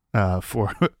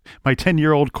 for my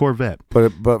 10-year-old Corvette.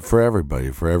 But for everybody,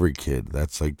 for every kid,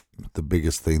 that's like the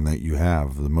biggest thing that you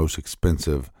have, the most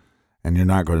expensive, and you're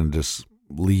not going to just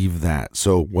leave that.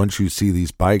 So once you see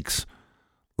these bikes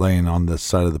laying on the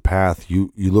side of the path,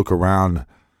 you look around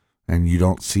and you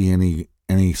don't see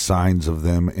any signs of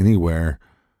them anywhere.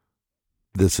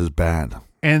 This is bad.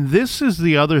 And this is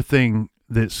the other thing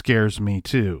that scares me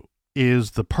too,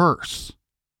 is the purse.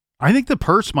 I think the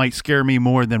purse might scare me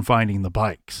more than finding the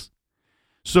bikes.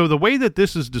 So the way that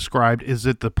this is described is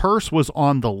that the purse was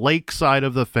on the lake side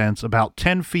of the fence, about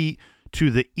 10 feet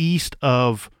to the east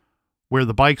of where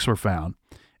the bikes were found,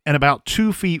 and about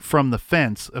 2 feet from the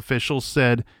fence, officials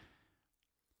said.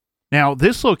 Now,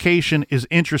 this location is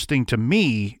interesting to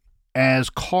me as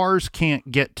cars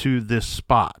can't get to this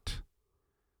spot.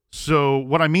 So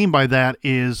what I mean by that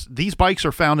is these bikes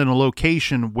are found in a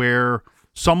location where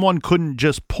someone couldn't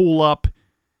just pull up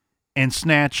and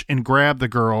snatch and grab the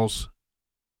girls,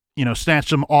 snatch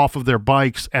them off of their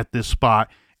bikes at this spot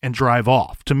and drive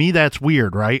off. To me, that's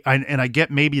weird, right? And I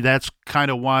get maybe that's kind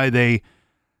of why they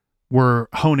were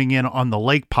honing in on the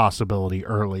lake possibility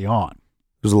early on.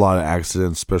 There's a lot of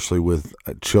accidents, especially with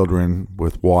children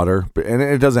with water. And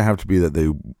it doesn't have to be that they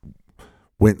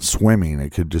went swimming. It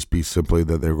could just be simply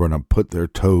that they're going to put their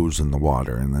toes in the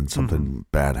water and then something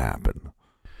bad happened.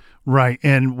 Right.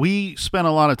 And we spent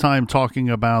a lot of time talking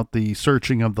about the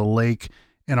searching of the lake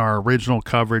in our original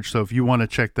coverage. So if you want to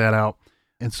check that out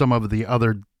and some of the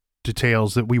other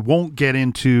details that we won't get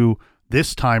into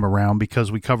this time around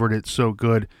because we covered it so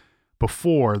good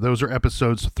before, those are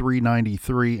episodes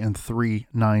 393 and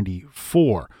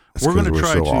 394. That's we're going to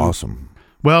try so to awesome.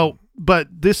 Well, but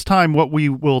this time what we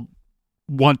will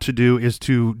want to do is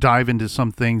to dive into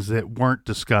some things that weren't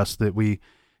discussed that we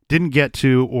didn't get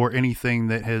to, or anything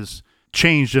that has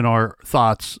changed in our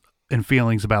thoughts and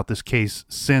feelings about this case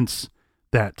since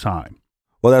that time.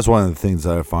 Well, that's one of the things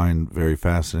that I find very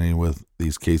fascinating with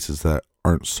these cases that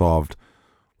aren't solved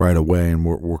right away, and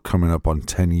we're coming up on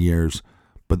 10 years,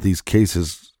 but these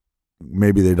cases,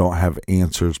 maybe they don't have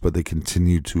answers, but they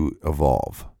continue to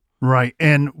evolve. Right,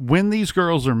 and when these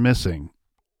girls are missing,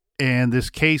 and this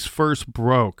case first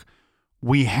broke,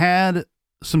 we had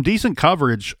some decent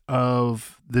coverage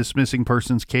of this missing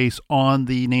persons case on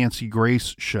the Nancy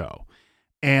Grace show.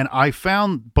 And I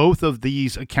found both of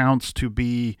these accounts to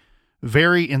be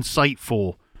very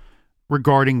insightful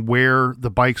regarding where the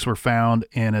bikes were found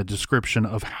and a description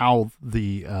of how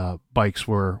the bikes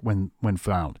were when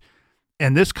found.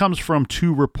 And this comes from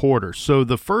two reporters. So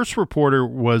the first reporter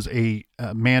was a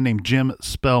man named Jim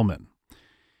Spellman.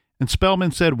 And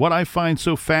Spellman said, "What I find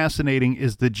so fascinating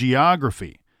is the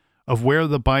geography of where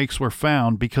the bikes were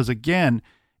found, because again,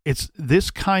 it's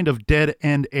this kind of dead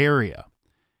end area.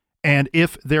 And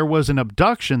if there was an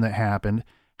abduction that happened,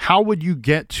 how would you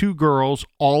get two girls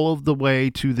all of the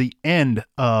way to the end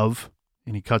of,"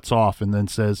 and he cuts off and then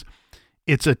says,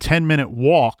 "it's a 10-minute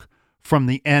walk from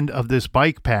the end of this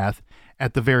bike path,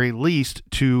 at the very least,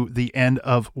 to the end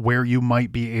of where you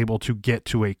might be able to get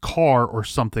to a car or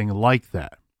something like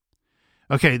that."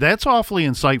 Okay, that's awfully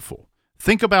insightful.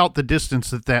 Think about the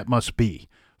distance that must be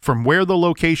from where the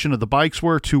location of the bikes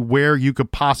were to where you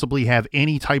could possibly have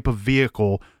any type of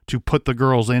vehicle to put the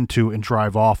girls into and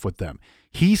drive off with them.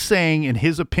 He's saying, in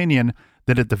his opinion,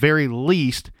 that at the very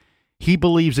least, he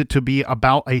believes it to be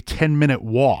about a 10-minute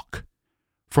walk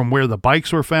from where the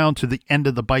bikes were found to the end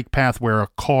of the bike path where a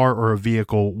car or a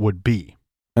vehicle would be.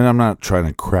 And I'm not trying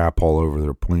to crap all over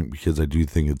their point, because I do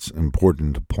think it's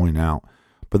important to point out,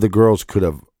 but the girls could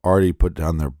have already put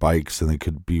down their bikes and they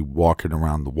could be walking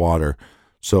around the water.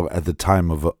 So at the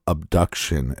time of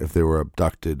abduction, if they were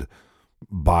abducted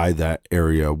by that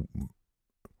area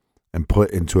and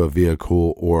put into a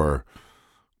vehicle, or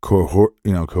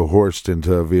coerced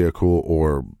into a vehicle,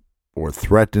 or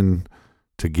threatened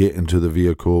to get into the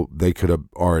vehicle, they could have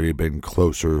already been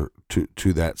closer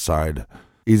to that side,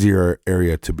 easier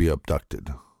area to be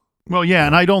abducted. Well, yeah,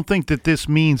 and I don't think that this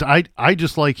means, I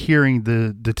just like hearing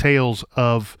the details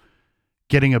of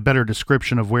getting a better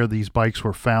description of where these bikes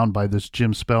were found by this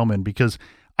Jim Spellman, because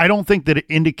I don't think that it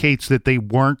indicates that they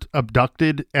weren't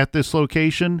abducted at this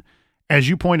location. As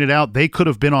you pointed out, they could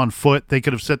have been on foot. They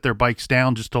could have set their bikes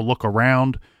down just to look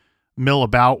around, mill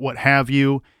about, what have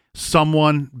you.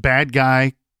 Someone, bad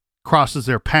guy, crosses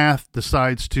their path,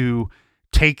 decides to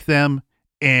take them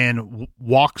and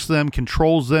walks them,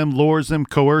 controls them, lures them,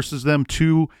 coerces them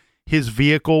to his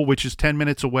vehicle, which is 10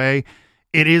 minutes away.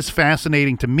 It is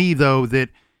fascinating to me, though, that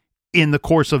in the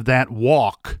course of that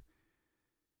walk,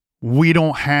 we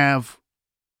don't have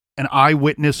an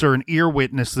eyewitness or an ear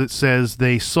witness that says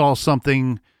they saw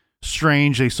something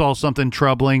strange, they saw something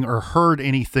troubling, or heard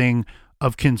anything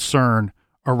of concern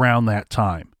around that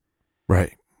time.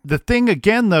 Right. The thing,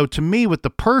 again, though, to me with the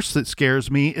purse that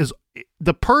scares me is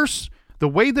the purse, the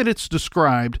way that it's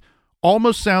described,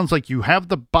 almost sounds like you have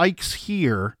the bikes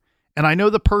here, and I know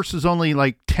the purse is only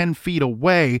like 10 feet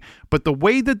away, but the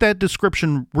way that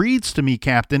description reads to me,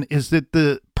 Captain, is that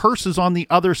the purse is on the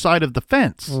other side of the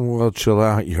fence. Well, chill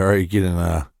out. You're already getting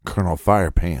Colonel Fire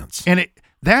Pants. And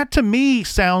that to me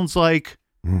sounds like,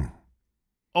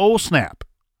 oh snap.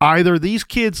 Either these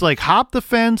kids like hop the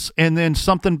fence and then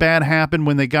something bad happened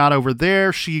when they got over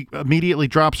there. She immediately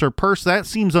drops her purse. That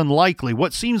seems unlikely.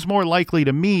 What seems more likely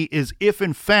to me is if,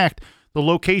 in fact, the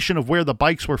location of where the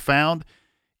bikes were found,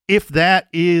 if that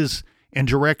is in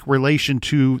direct relation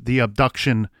to the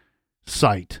abduction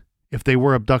site, if they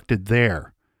were abducted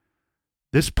there,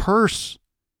 this purse,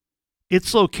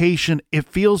 its location, it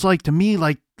feels like to me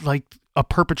like a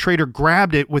perpetrator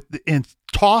grabbed it and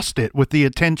tossed it with the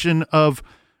intention of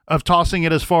tossing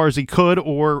it as far as he could,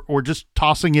 or just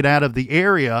tossing it out of the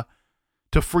area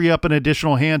to free up an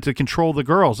additional hand to control the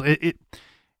girls.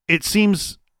 It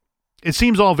seems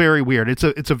all very weird.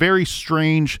 It's a very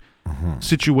strange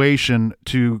situation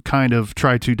to kind of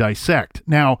try to dissect.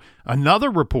 Now, another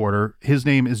reporter, his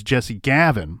name is Jesse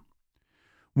Gavin,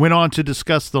 went on to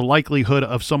discuss the likelihood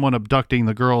of someone abducting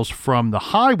the girls from the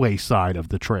highway side of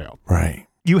the trail. Right.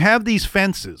 You have these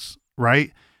fences,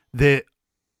 right, that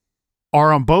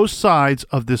are on both sides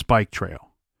of this bike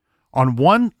trail. On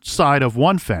one side of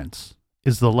one fence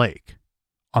is the lake.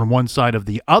 On one side of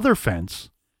the other fence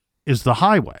is the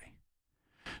highway.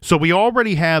 So we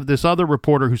already have this other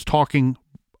reporter who's talking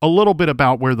a little bit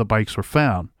about where the bikes were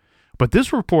found. But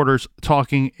this reporter's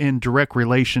talking in direct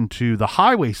relation to the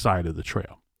highway side of the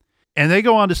trail. And they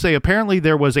go on to say, apparently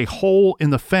there was a hole in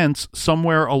the fence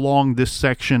somewhere along this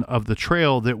section of the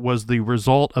trail that was the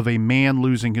result of a man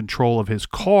losing control of his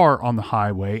car on the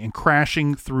highway and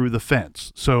crashing through the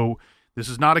fence. So this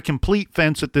is not a complete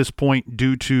fence at this point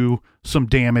due to some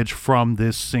damage from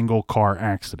this single car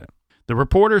accident. The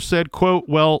reporter said, quote,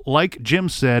 well, like Jim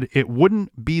said, it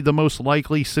wouldn't be the most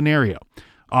likely scenario.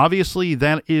 Obviously,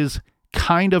 that is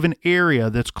kind of an area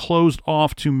that's closed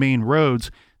off to main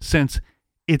roads since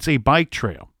it's a bike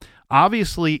trail.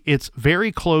 Obviously, it's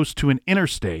very close to an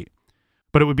interstate,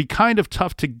 but it would be kind of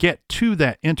tough to get to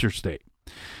that interstate.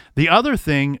 The other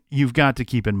thing you've got to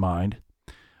keep in mind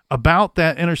about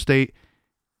that interstate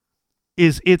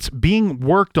is it's being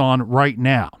worked on right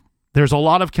now. There's a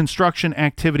lot of construction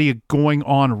activity going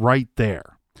on right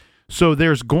there. So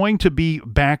there's going to be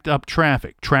backed up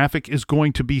traffic. Traffic is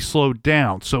going to be slowed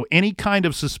down. So any kind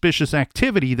of suspicious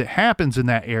activity that happens in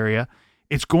that area,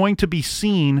 it's going to be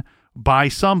seen by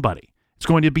somebody. It's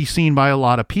going to be seen by a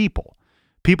lot of people.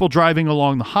 People driving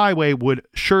along the highway would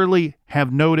surely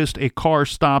have noticed a car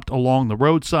stopped along the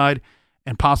roadside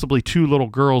and possibly two little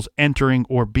girls entering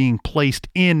or being placed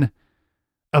in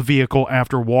a vehicle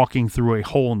after walking through a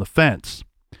hole in the fence.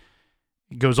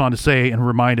 It goes on to say and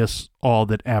remind us all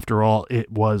that, after all,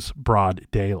 it was broad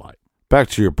daylight. Back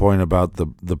to your point about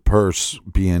the purse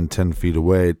being 10 feet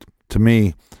away, to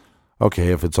me, okay,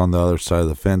 if it's on the other side of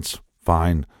the fence,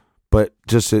 fine. But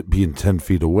just it being 10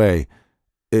 feet away,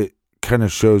 it kind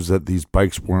of shows that these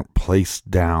bikes weren't placed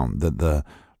down, that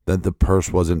the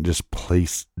purse wasn't just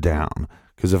placed down.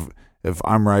 Because if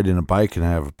I'm riding a bike and I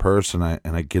have a purse and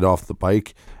I get off the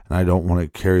bike and I don't want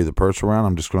to carry the purse around,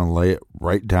 I'm just going to lay it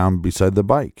right down beside the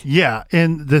bike. Yeah,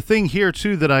 and the thing here,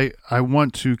 too, that I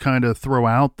want to kind of throw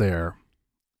out there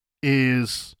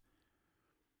is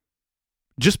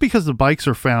just because the bikes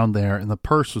are found there and the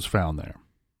purse was found there,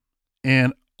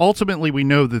 and ultimately we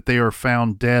know that they are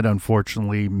found dead,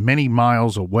 unfortunately, many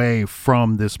miles away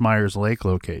from this Myers Lake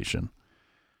location.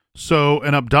 So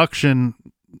an abduction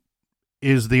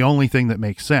is the only thing that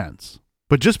makes sense.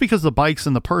 But just because the bikes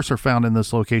and the purse are found in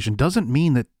this location doesn't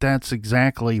mean that that's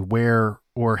exactly where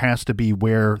or has to be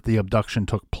where the abduction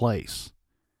took place.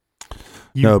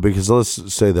 No, because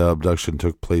let's say the abduction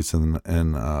took place in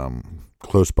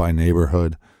close by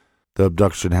neighborhood. The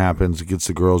abduction happens, gets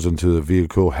the girls into the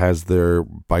vehicle, has their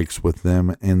bikes with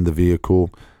them in the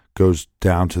vehicle, goes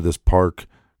down to this park,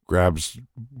 grabs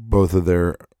both of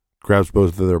their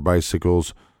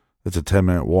bicycles. It's a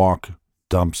 10-minute walk,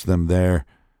 dumps them there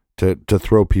to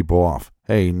throw people off.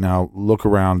 Hey, now look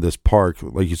around this park.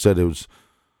 Like you said, it was,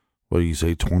 what do you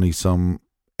say, 20-some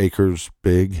acres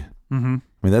big? Mm-hmm.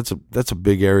 I mean, that's a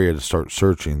big area to start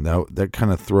searching. That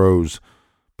kind of throws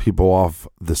people off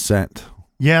the scent.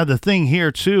 Yeah, the thing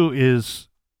here, too, is,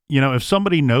 if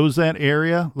somebody knows that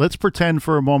area, let's pretend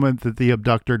for a moment that the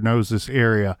abductor knows this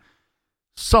area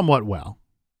somewhat well.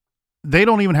 They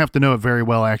don't even have to know it very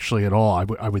well, actually, at all.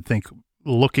 I would think,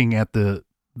 looking at the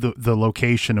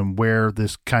location and where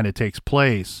this kind of takes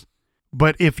place.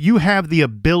 But if you have the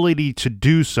ability to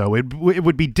do so, it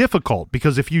would be difficult,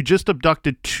 because if you just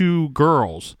abducted two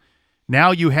girls,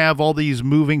 now you have all these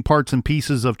moving parts and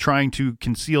pieces of trying to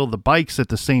conceal the bikes at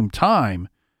the same time.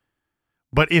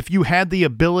 But if you had the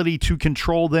ability to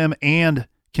control them and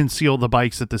conceal the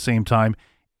bikes at the same time,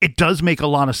 it does make a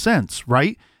lot of sense,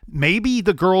 right? Maybe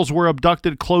the girls were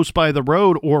abducted close by the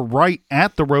road or right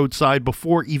at the roadside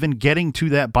before even getting to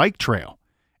that bike trail.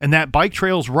 And that bike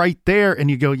trail's right there, and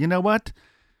you go, you know what?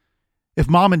 If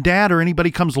mom and dad or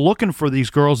anybody comes looking for these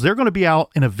girls, they're going to be out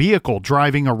in a vehicle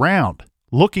driving around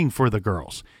looking for the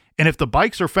girls. And if the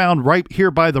bikes are found right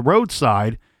here by the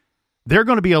roadside, they're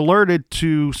going to be alerted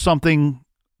to something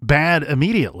bad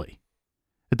immediately.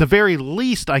 At the very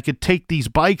least, I could take these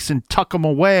bikes and tuck them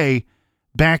away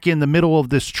back in the middle of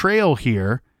this trail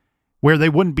here where they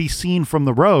wouldn't be seen from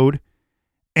the road,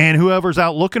 and whoever's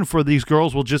out looking for these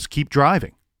girls will just keep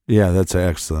driving. Yeah, that's an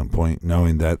excellent point,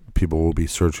 knowing that people will be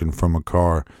searching from a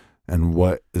car and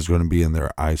what is going to be in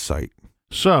their eyesight.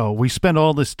 So we spend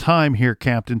all this time here,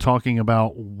 Captain, talking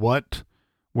about what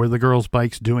were the girls'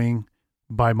 bikes doing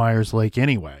by Myers Lake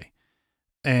anyway.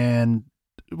 And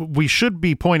we should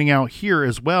be pointing out here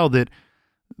as well that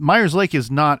Myers Lake is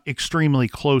not extremely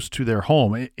close to their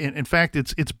home. In fact,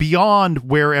 it's beyond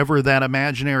wherever that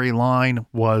imaginary line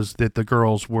was that the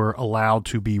girls were allowed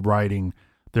to be riding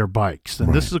their bikes.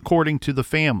 And This is according to the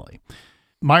family.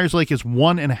 Myers Lake is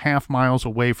 1.5 miles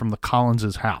away from the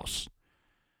Collins' house.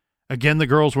 Again, the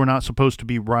girls were not supposed to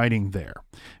be riding there.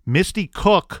 Misty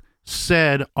Cook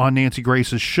said on Nancy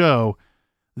Grace's show,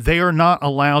 they are not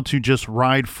allowed to just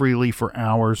ride freely for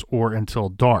hours or until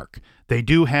dark. They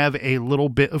do have a little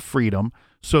bit of freedom,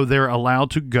 so they're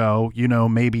allowed to go,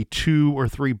 maybe 2 or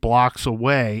 3 blocks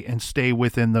away and stay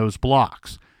within those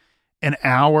blocks. An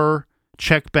hour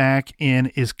check back in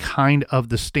is kind of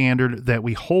the standard that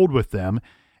we hold with them,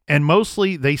 and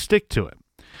mostly they stick to it.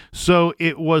 So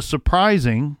it was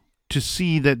surprising to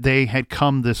see that they had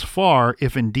come this far,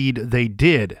 if indeed they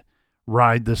did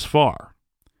ride this far.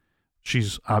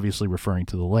 She's obviously referring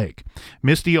to the lake.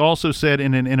 Misty also said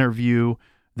in an interview,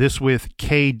 this with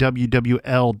KWWL.com,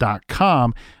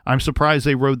 I'm surprised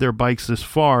they rode their bikes this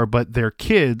far, but their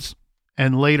kids,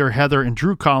 and later Heather and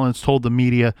Drew Collins told the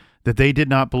media that they did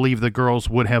not believe the girls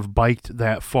would have biked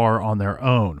that far on their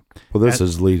own. Well, this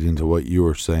is leading to what you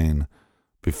were saying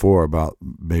before about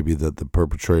maybe that the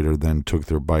perpetrator then took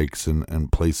their bikes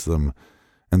and placed them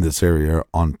in this area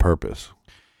on purpose.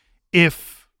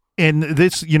 If in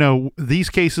this, these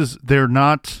cases,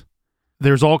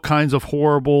 there's all kinds of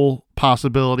horrible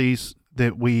possibilities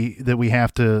that we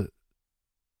have to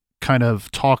kind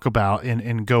of talk about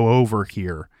and go over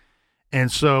here.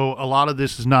 And so a lot of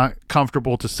this is not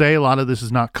comfortable to say, a lot of this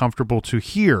is not comfortable to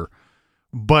hear.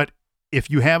 But if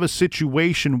you have a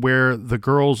situation where the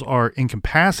girls are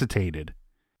incapacitated,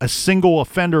 a single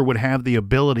offender would have the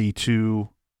ability to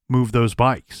move those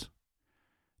bikes.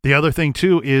 The other thing,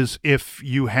 too, is if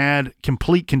you had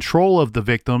complete control of the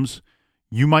victims,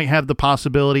 you might have the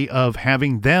possibility of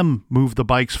having them move the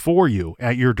bikes for you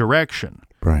at your direction.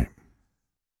 Right.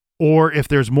 Or if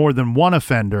there's more than one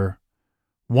offender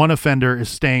is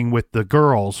staying with the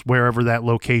girls, wherever that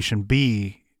location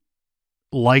be,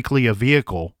 likely a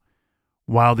vehicle,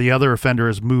 while the other offender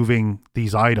is moving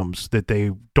these items that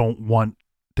they don't want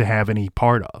to have any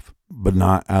part of. But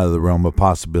not out of the realm of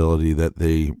possibility that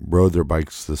they rode their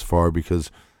bikes this far,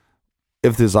 because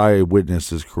if this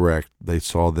eyewitness is correct, they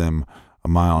saw them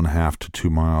 1.5 miles to 2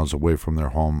 miles away from their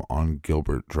home on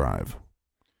Gilbert Drive.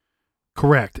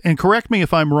 Correct. And correct me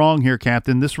if I'm wrong here,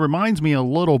 Captain. This reminds me a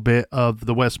little bit of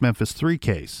the West Memphis 3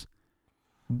 case.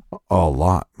 A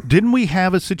lot. Didn't we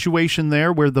have a situation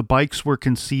there where the bikes were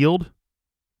concealed?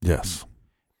 Yes.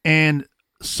 And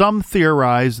some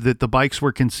theorize that the bikes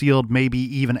were concealed maybe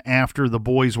even after the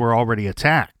boys were already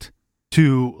attacked,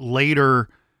 to later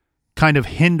kind of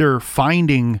hinder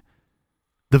finding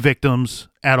the victims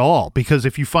at all. Because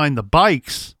if you find the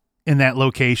bikes in that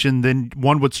location, then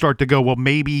one would start to go, well,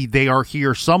 maybe they are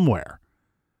here somewhere,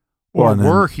 or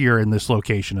were here in this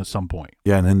location at some point.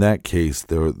 Yeah, and in that case,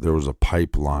 there was a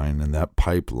pipeline, and that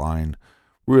pipeline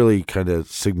really kind of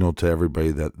signaled to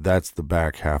everybody that that's the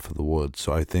back half of the woods.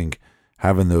 So I think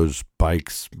having those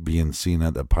bikes being seen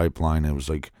at the pipeline, it was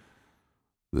like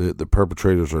the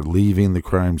perpetrators are leaving the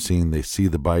crime scene. They see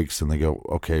the bikes and they go,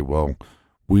 okay, well,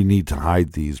 we need to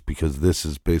hide these because this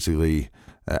is basically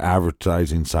an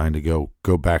advertising sign to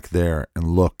go back there and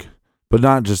look. But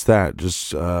not just that,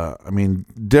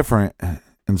 different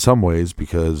in some ways,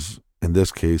 because in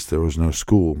this case, there was no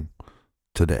school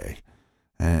today.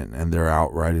 And they're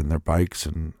out riding their bikes,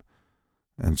 and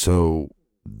so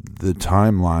the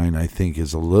timeline, I think,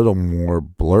 is a little more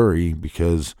blurry,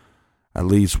 because at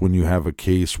least when you have a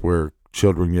case where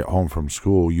children get home from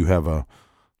school, you have a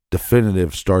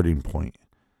definitive starting point.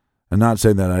 I'm not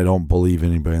saying that I don't believe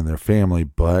anybody in their family,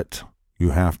 but you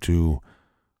have to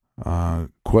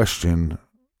question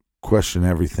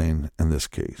everything in this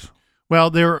case. Well,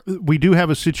 we do have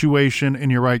a situation, and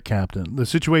you're right, Captain. The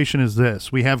situation is this.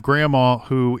 We have Grandma,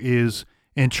 who is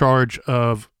in charge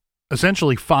of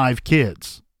essentially 5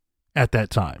 kids at that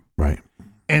time. Right.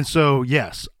 And so,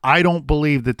 yes, I don't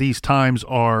believe that these times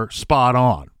are spot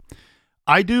on.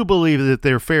 I do believe that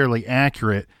they're fairly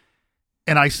accurate,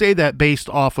 and I say that based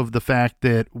off of the fact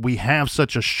that we have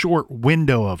such a short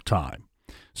window of time.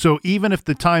 So even if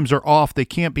the times are off, they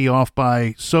can't be off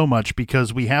by so much,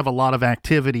 because we have a lot of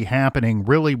activity happening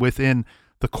really within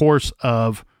the course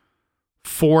of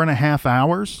 4.5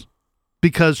 hours,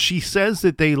 because she says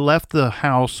that they left the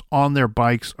house on their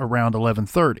bikes around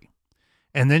 11:30.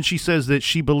 And then she says that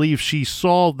she believes she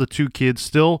saw the 2 kids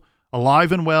still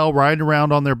alive and well riding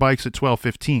around on their bikes at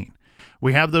 12:15.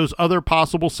 We have those other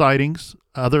possible sightings,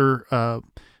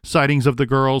 sightings of the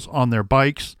girls on their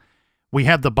bikes. We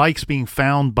have the bikes being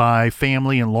found by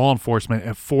family and law enforcement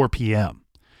at 4 p.m.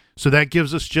 So that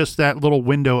gives us just that little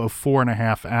window of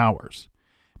 4.5 hours.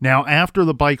 Now, after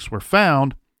the bikes were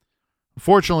found,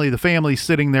 unfortunately, the family's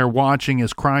sitting there watching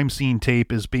as crime scene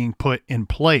tape is being put in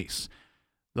place.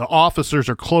 The officers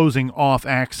are closing off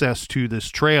access to this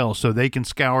trail so they can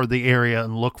scour the area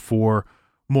and look for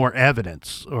more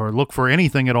evidence, or look for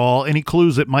anything at all, any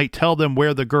clues that might tell them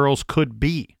where the girls could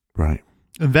be. Right.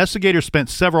 Investigators spent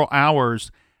several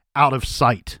hours out of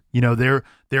sight.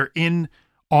 They're in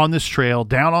on this trail,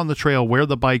 down on the trail where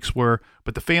the bikes were,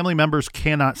 but the family members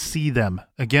cannot see them.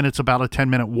 Again, it's about a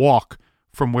 10-minute walk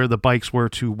from where the bikes were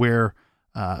to where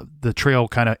the trail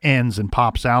kind of ends and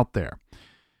pops out there.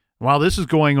 While this is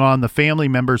going on, the family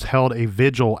members held a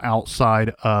vigil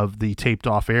outside of the taped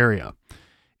off area.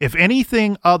 If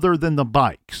anything other than the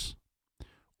bikes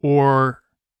or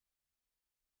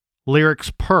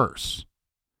Lyric's purse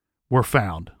were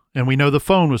found, and we know the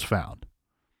phone was found,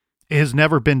 it has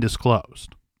never been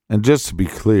disclosed. And just to be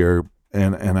clear,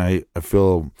 and I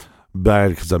feel bad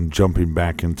because I'm jumping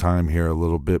back in time here a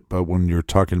little bit, but when you're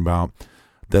talking about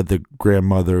that the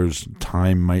grandmother's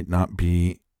time might not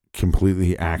be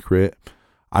completely accurate,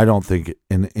 I don't think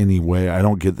in any way, I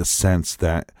don't get the sense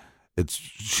that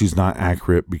she's not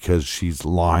accurate because she's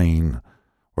lying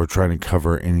or trying to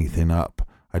cover anything up.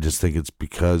 I just think it's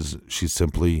because she's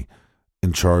simply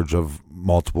in charge of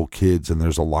multiple kids and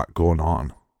there's a lot going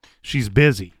on. She's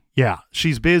busy. Yeah,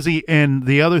 she's busy. And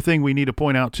the other thing we need to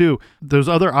point out too, those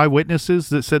other eyewitnesses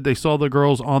that said they saw the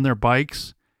girls on their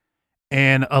bikes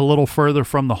and a little further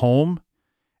from the home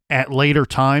at later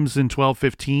times in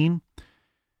 12:15,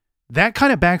 that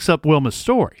kind of backs up Wilma's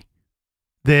story.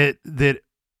 That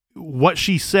what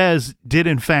she says did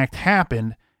in fact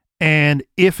happen. And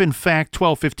if in fact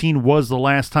 12:15 was the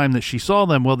last time that she saw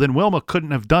them, well, then Wilma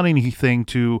couldn't have done anything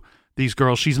to these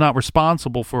girls. She's not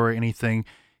responsible for anything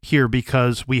here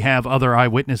because we have other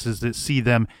eyewitnesses that see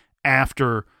them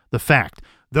after the fact.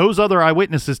 Those other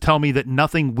eyewitnesses tell me that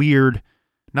nothing weird,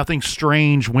 nothing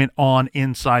strange went on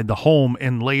inside the home,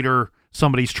 and later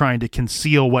somebody's trying to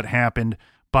conceal what happened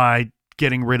by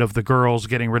getting rid of the girls,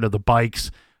 getting rid of the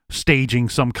bikes, staging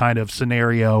some kind of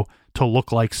scenario to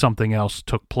look like something else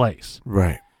took place.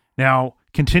 Right. Now,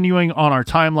 continuing on our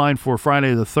timeline for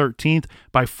Friday the 13th,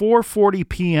 by 4:40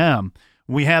 p.m.,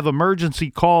 we have emergency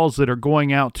calls that are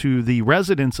going out to the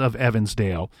residents of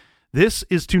Evansdale. This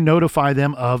is to notify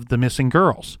them of the missing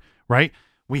girls, right?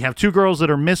 We have 2 girls that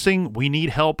are missing. We need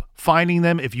help finding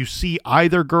them. If you see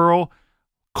either girl,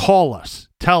 call us,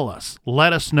 tell us,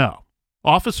 let us know.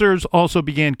 Officers also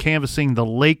began canvassing the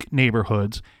lake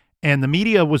neighborhoods, and the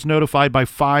media was notified by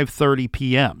 5:30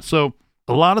 p.m. So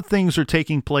a lot of things are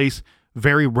taking place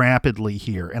very rapidly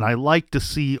here, and I like to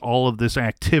see all of this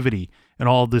activity and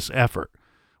all of this effort.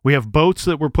 We have boats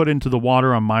that were put into the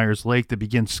water on Myers Lake that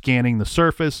begin scanning the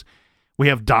surface. We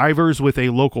have divers with a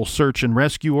local search and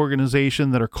rescue organization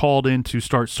that are called in to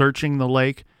start searching the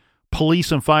lake.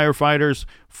 Police and firefighters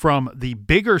from the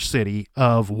bigger city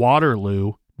of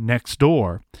Waterloo next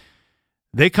door,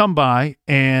 they come by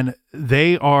and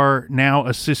they are now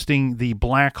assisting the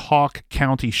Black Hawk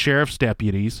County Sheriff's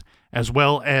deputies as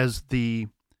well as the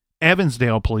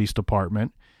Evansdale Police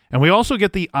Department. And we also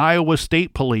get the Iowa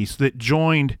State Police that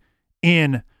joined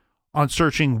in on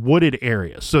searching wooded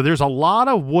areas. So there's a lot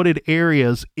of wooded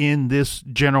areas in this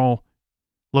general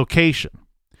location.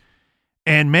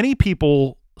 And many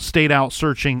people stayed out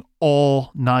searching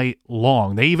all night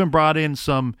long. They even brought in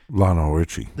Lionel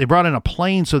Richie. They brought in a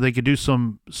plane so they could do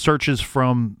some searches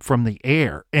from the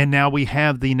air. And now we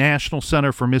have the National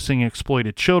Center for Missing and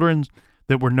Exploited Children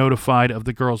that were notified of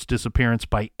the girls' disappearance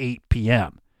by 8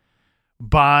 p.m.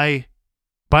 By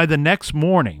the next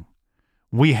morning,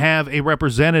 we have a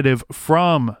representative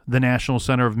from the National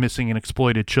Center of Missing and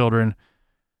Exploited Children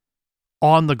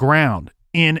on the ground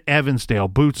in Evansdale,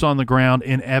 boots on the ground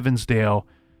in Evansdale,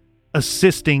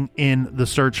 assisting in the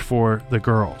search for the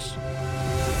girls.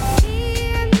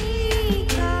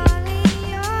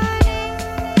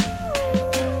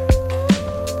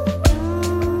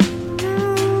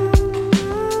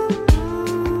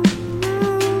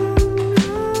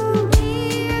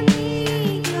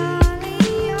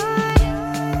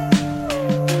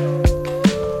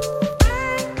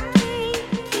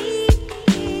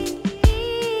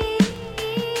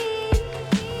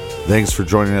 Thanks for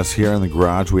joining us here in the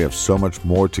garage. We have so much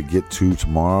more to get to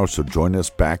tomorrow, so join us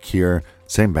back here.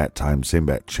 Same bat time, same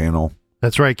bat channel.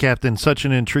 That's right, Captain. Such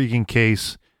an intriguing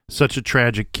case, such a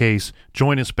tragic case.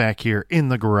 Join us back here in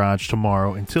the garage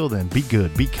tomorrow. Until then, be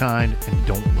good, be kind, and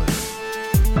don't litter.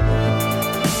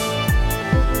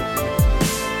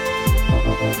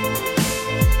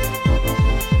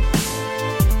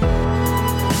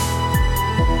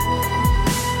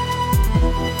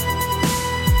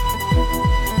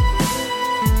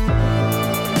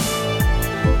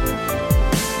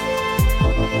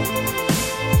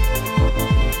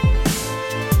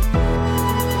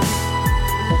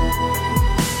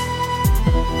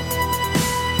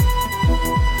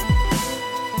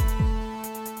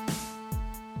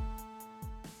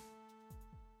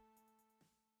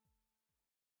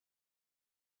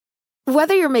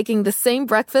 Whether you're making the same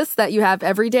breakfast that you have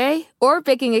every day or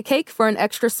baking a cake for an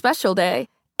extra special day,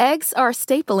 eggs are a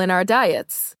staple in our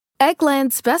diets.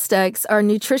 Eggland's Best Eggs are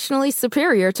nutritionally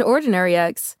superior to ordinary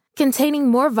eggs, containing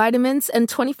more vitamins and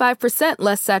 25%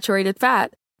 less saturated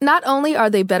fat. Not only are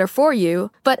they better for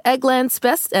you, but Eggland's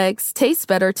Best Eggs taste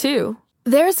better too.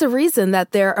 There's a reason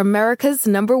that they're America's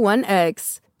 #1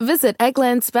 eggs. Visit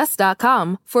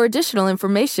egglandsbest.com for additional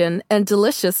information and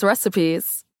delicious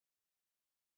recipes.